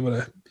 So we'll be able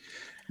to,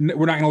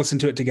 we're not going to listen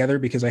to it together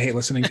because I hate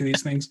listening to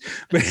these things,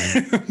 but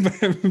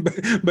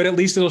at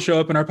least it'll show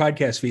up in our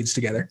podcast feeds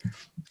together.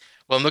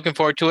 Well, I'm looking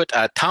forward to it.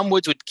 Tom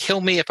Woods would kill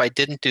me if I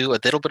didn't do a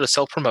little bit of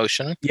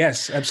self-promotion.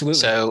 Yes,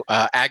 absolutely. So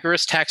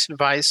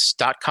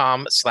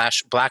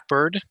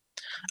agoristaxadvice.com/Blackbird.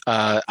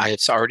 I have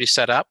already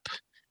set up.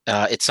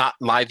 It's not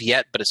live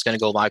yet, but it's going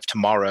to go live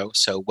tomorrow,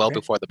 so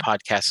before the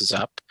podcast is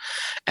up.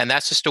 And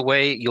that's just a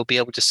way you'll be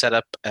able to set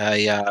up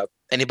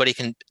anybody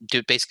can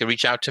basically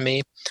reach out to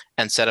me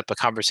and set up a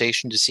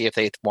conversation to see if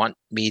they want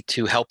me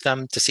to help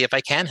them, to see if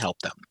I can help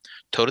them.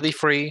 Totally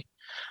free.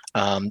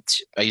 I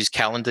use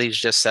Calendly to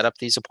just set up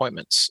these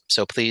appointments.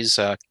 So please,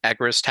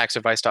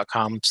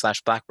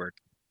 agoristaxadvice.com/Blackbird.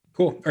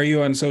 Cool. Are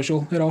you on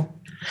social at all?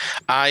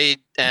 I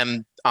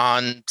am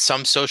on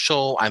some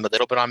social. I'm a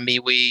little bit on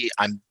MeWe.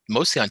 I'm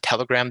mostly on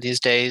Telegram these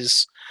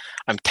days.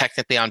 I'm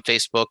technically on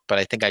Facebook, but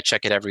I think I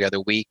check it every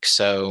other week.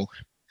 So,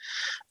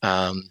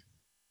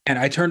 and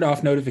I turned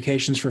off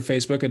notifications for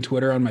Facebook and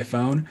Twitter on my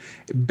phone.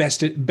 Best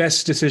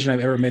decision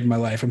I've ever made in my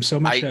life. I'm so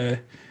much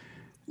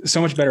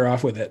better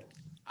off with it.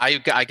 I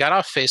got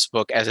off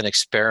Facebook as an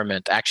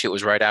experiment. Actually, it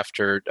was right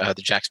after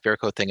the Jack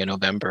Spirko thing in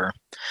November.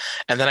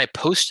 And then I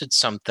posted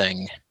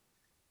something,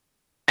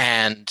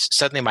 and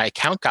suddenly my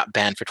account got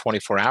banned for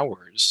 24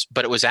 hours.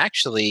 But it was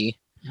actually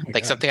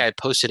something I had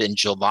posted in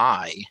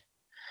July.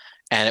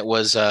 And it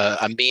was a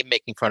meme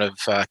making fun of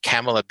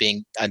Kamala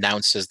being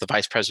announced as the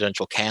vice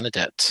presidential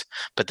candidate.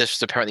 But this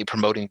was apparently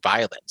promoting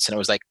violence. And it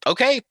was like,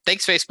 okay,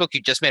 thanks, Facebook.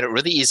 You just made it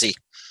really easy.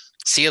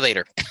 See you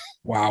later.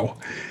 Wow.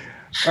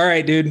 All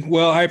right, dude.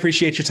 Well, I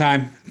appreciate your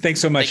time. Thanks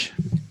so much.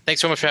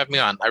 Thanks so much for having me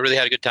on. I really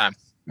had a good time.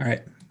 All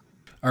right.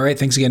 All right.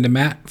 Thanks again to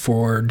Matt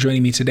for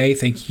joining me today.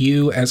 Thank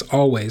you, as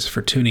always,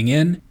 for tuning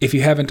in. If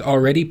you haven't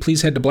already,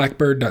 please head to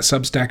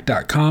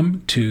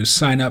blackbird.substack.com to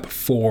sign up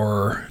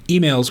for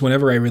emails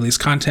whenever I release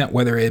content,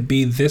 whether it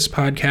be this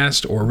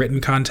podcast or written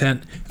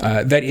content.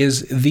 That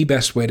is the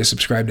best way to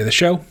subscribe to the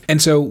show.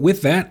 And so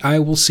with that, I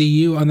will see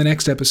you on the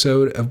next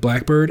episode of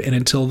Blackbird. And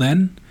until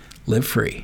then, live free.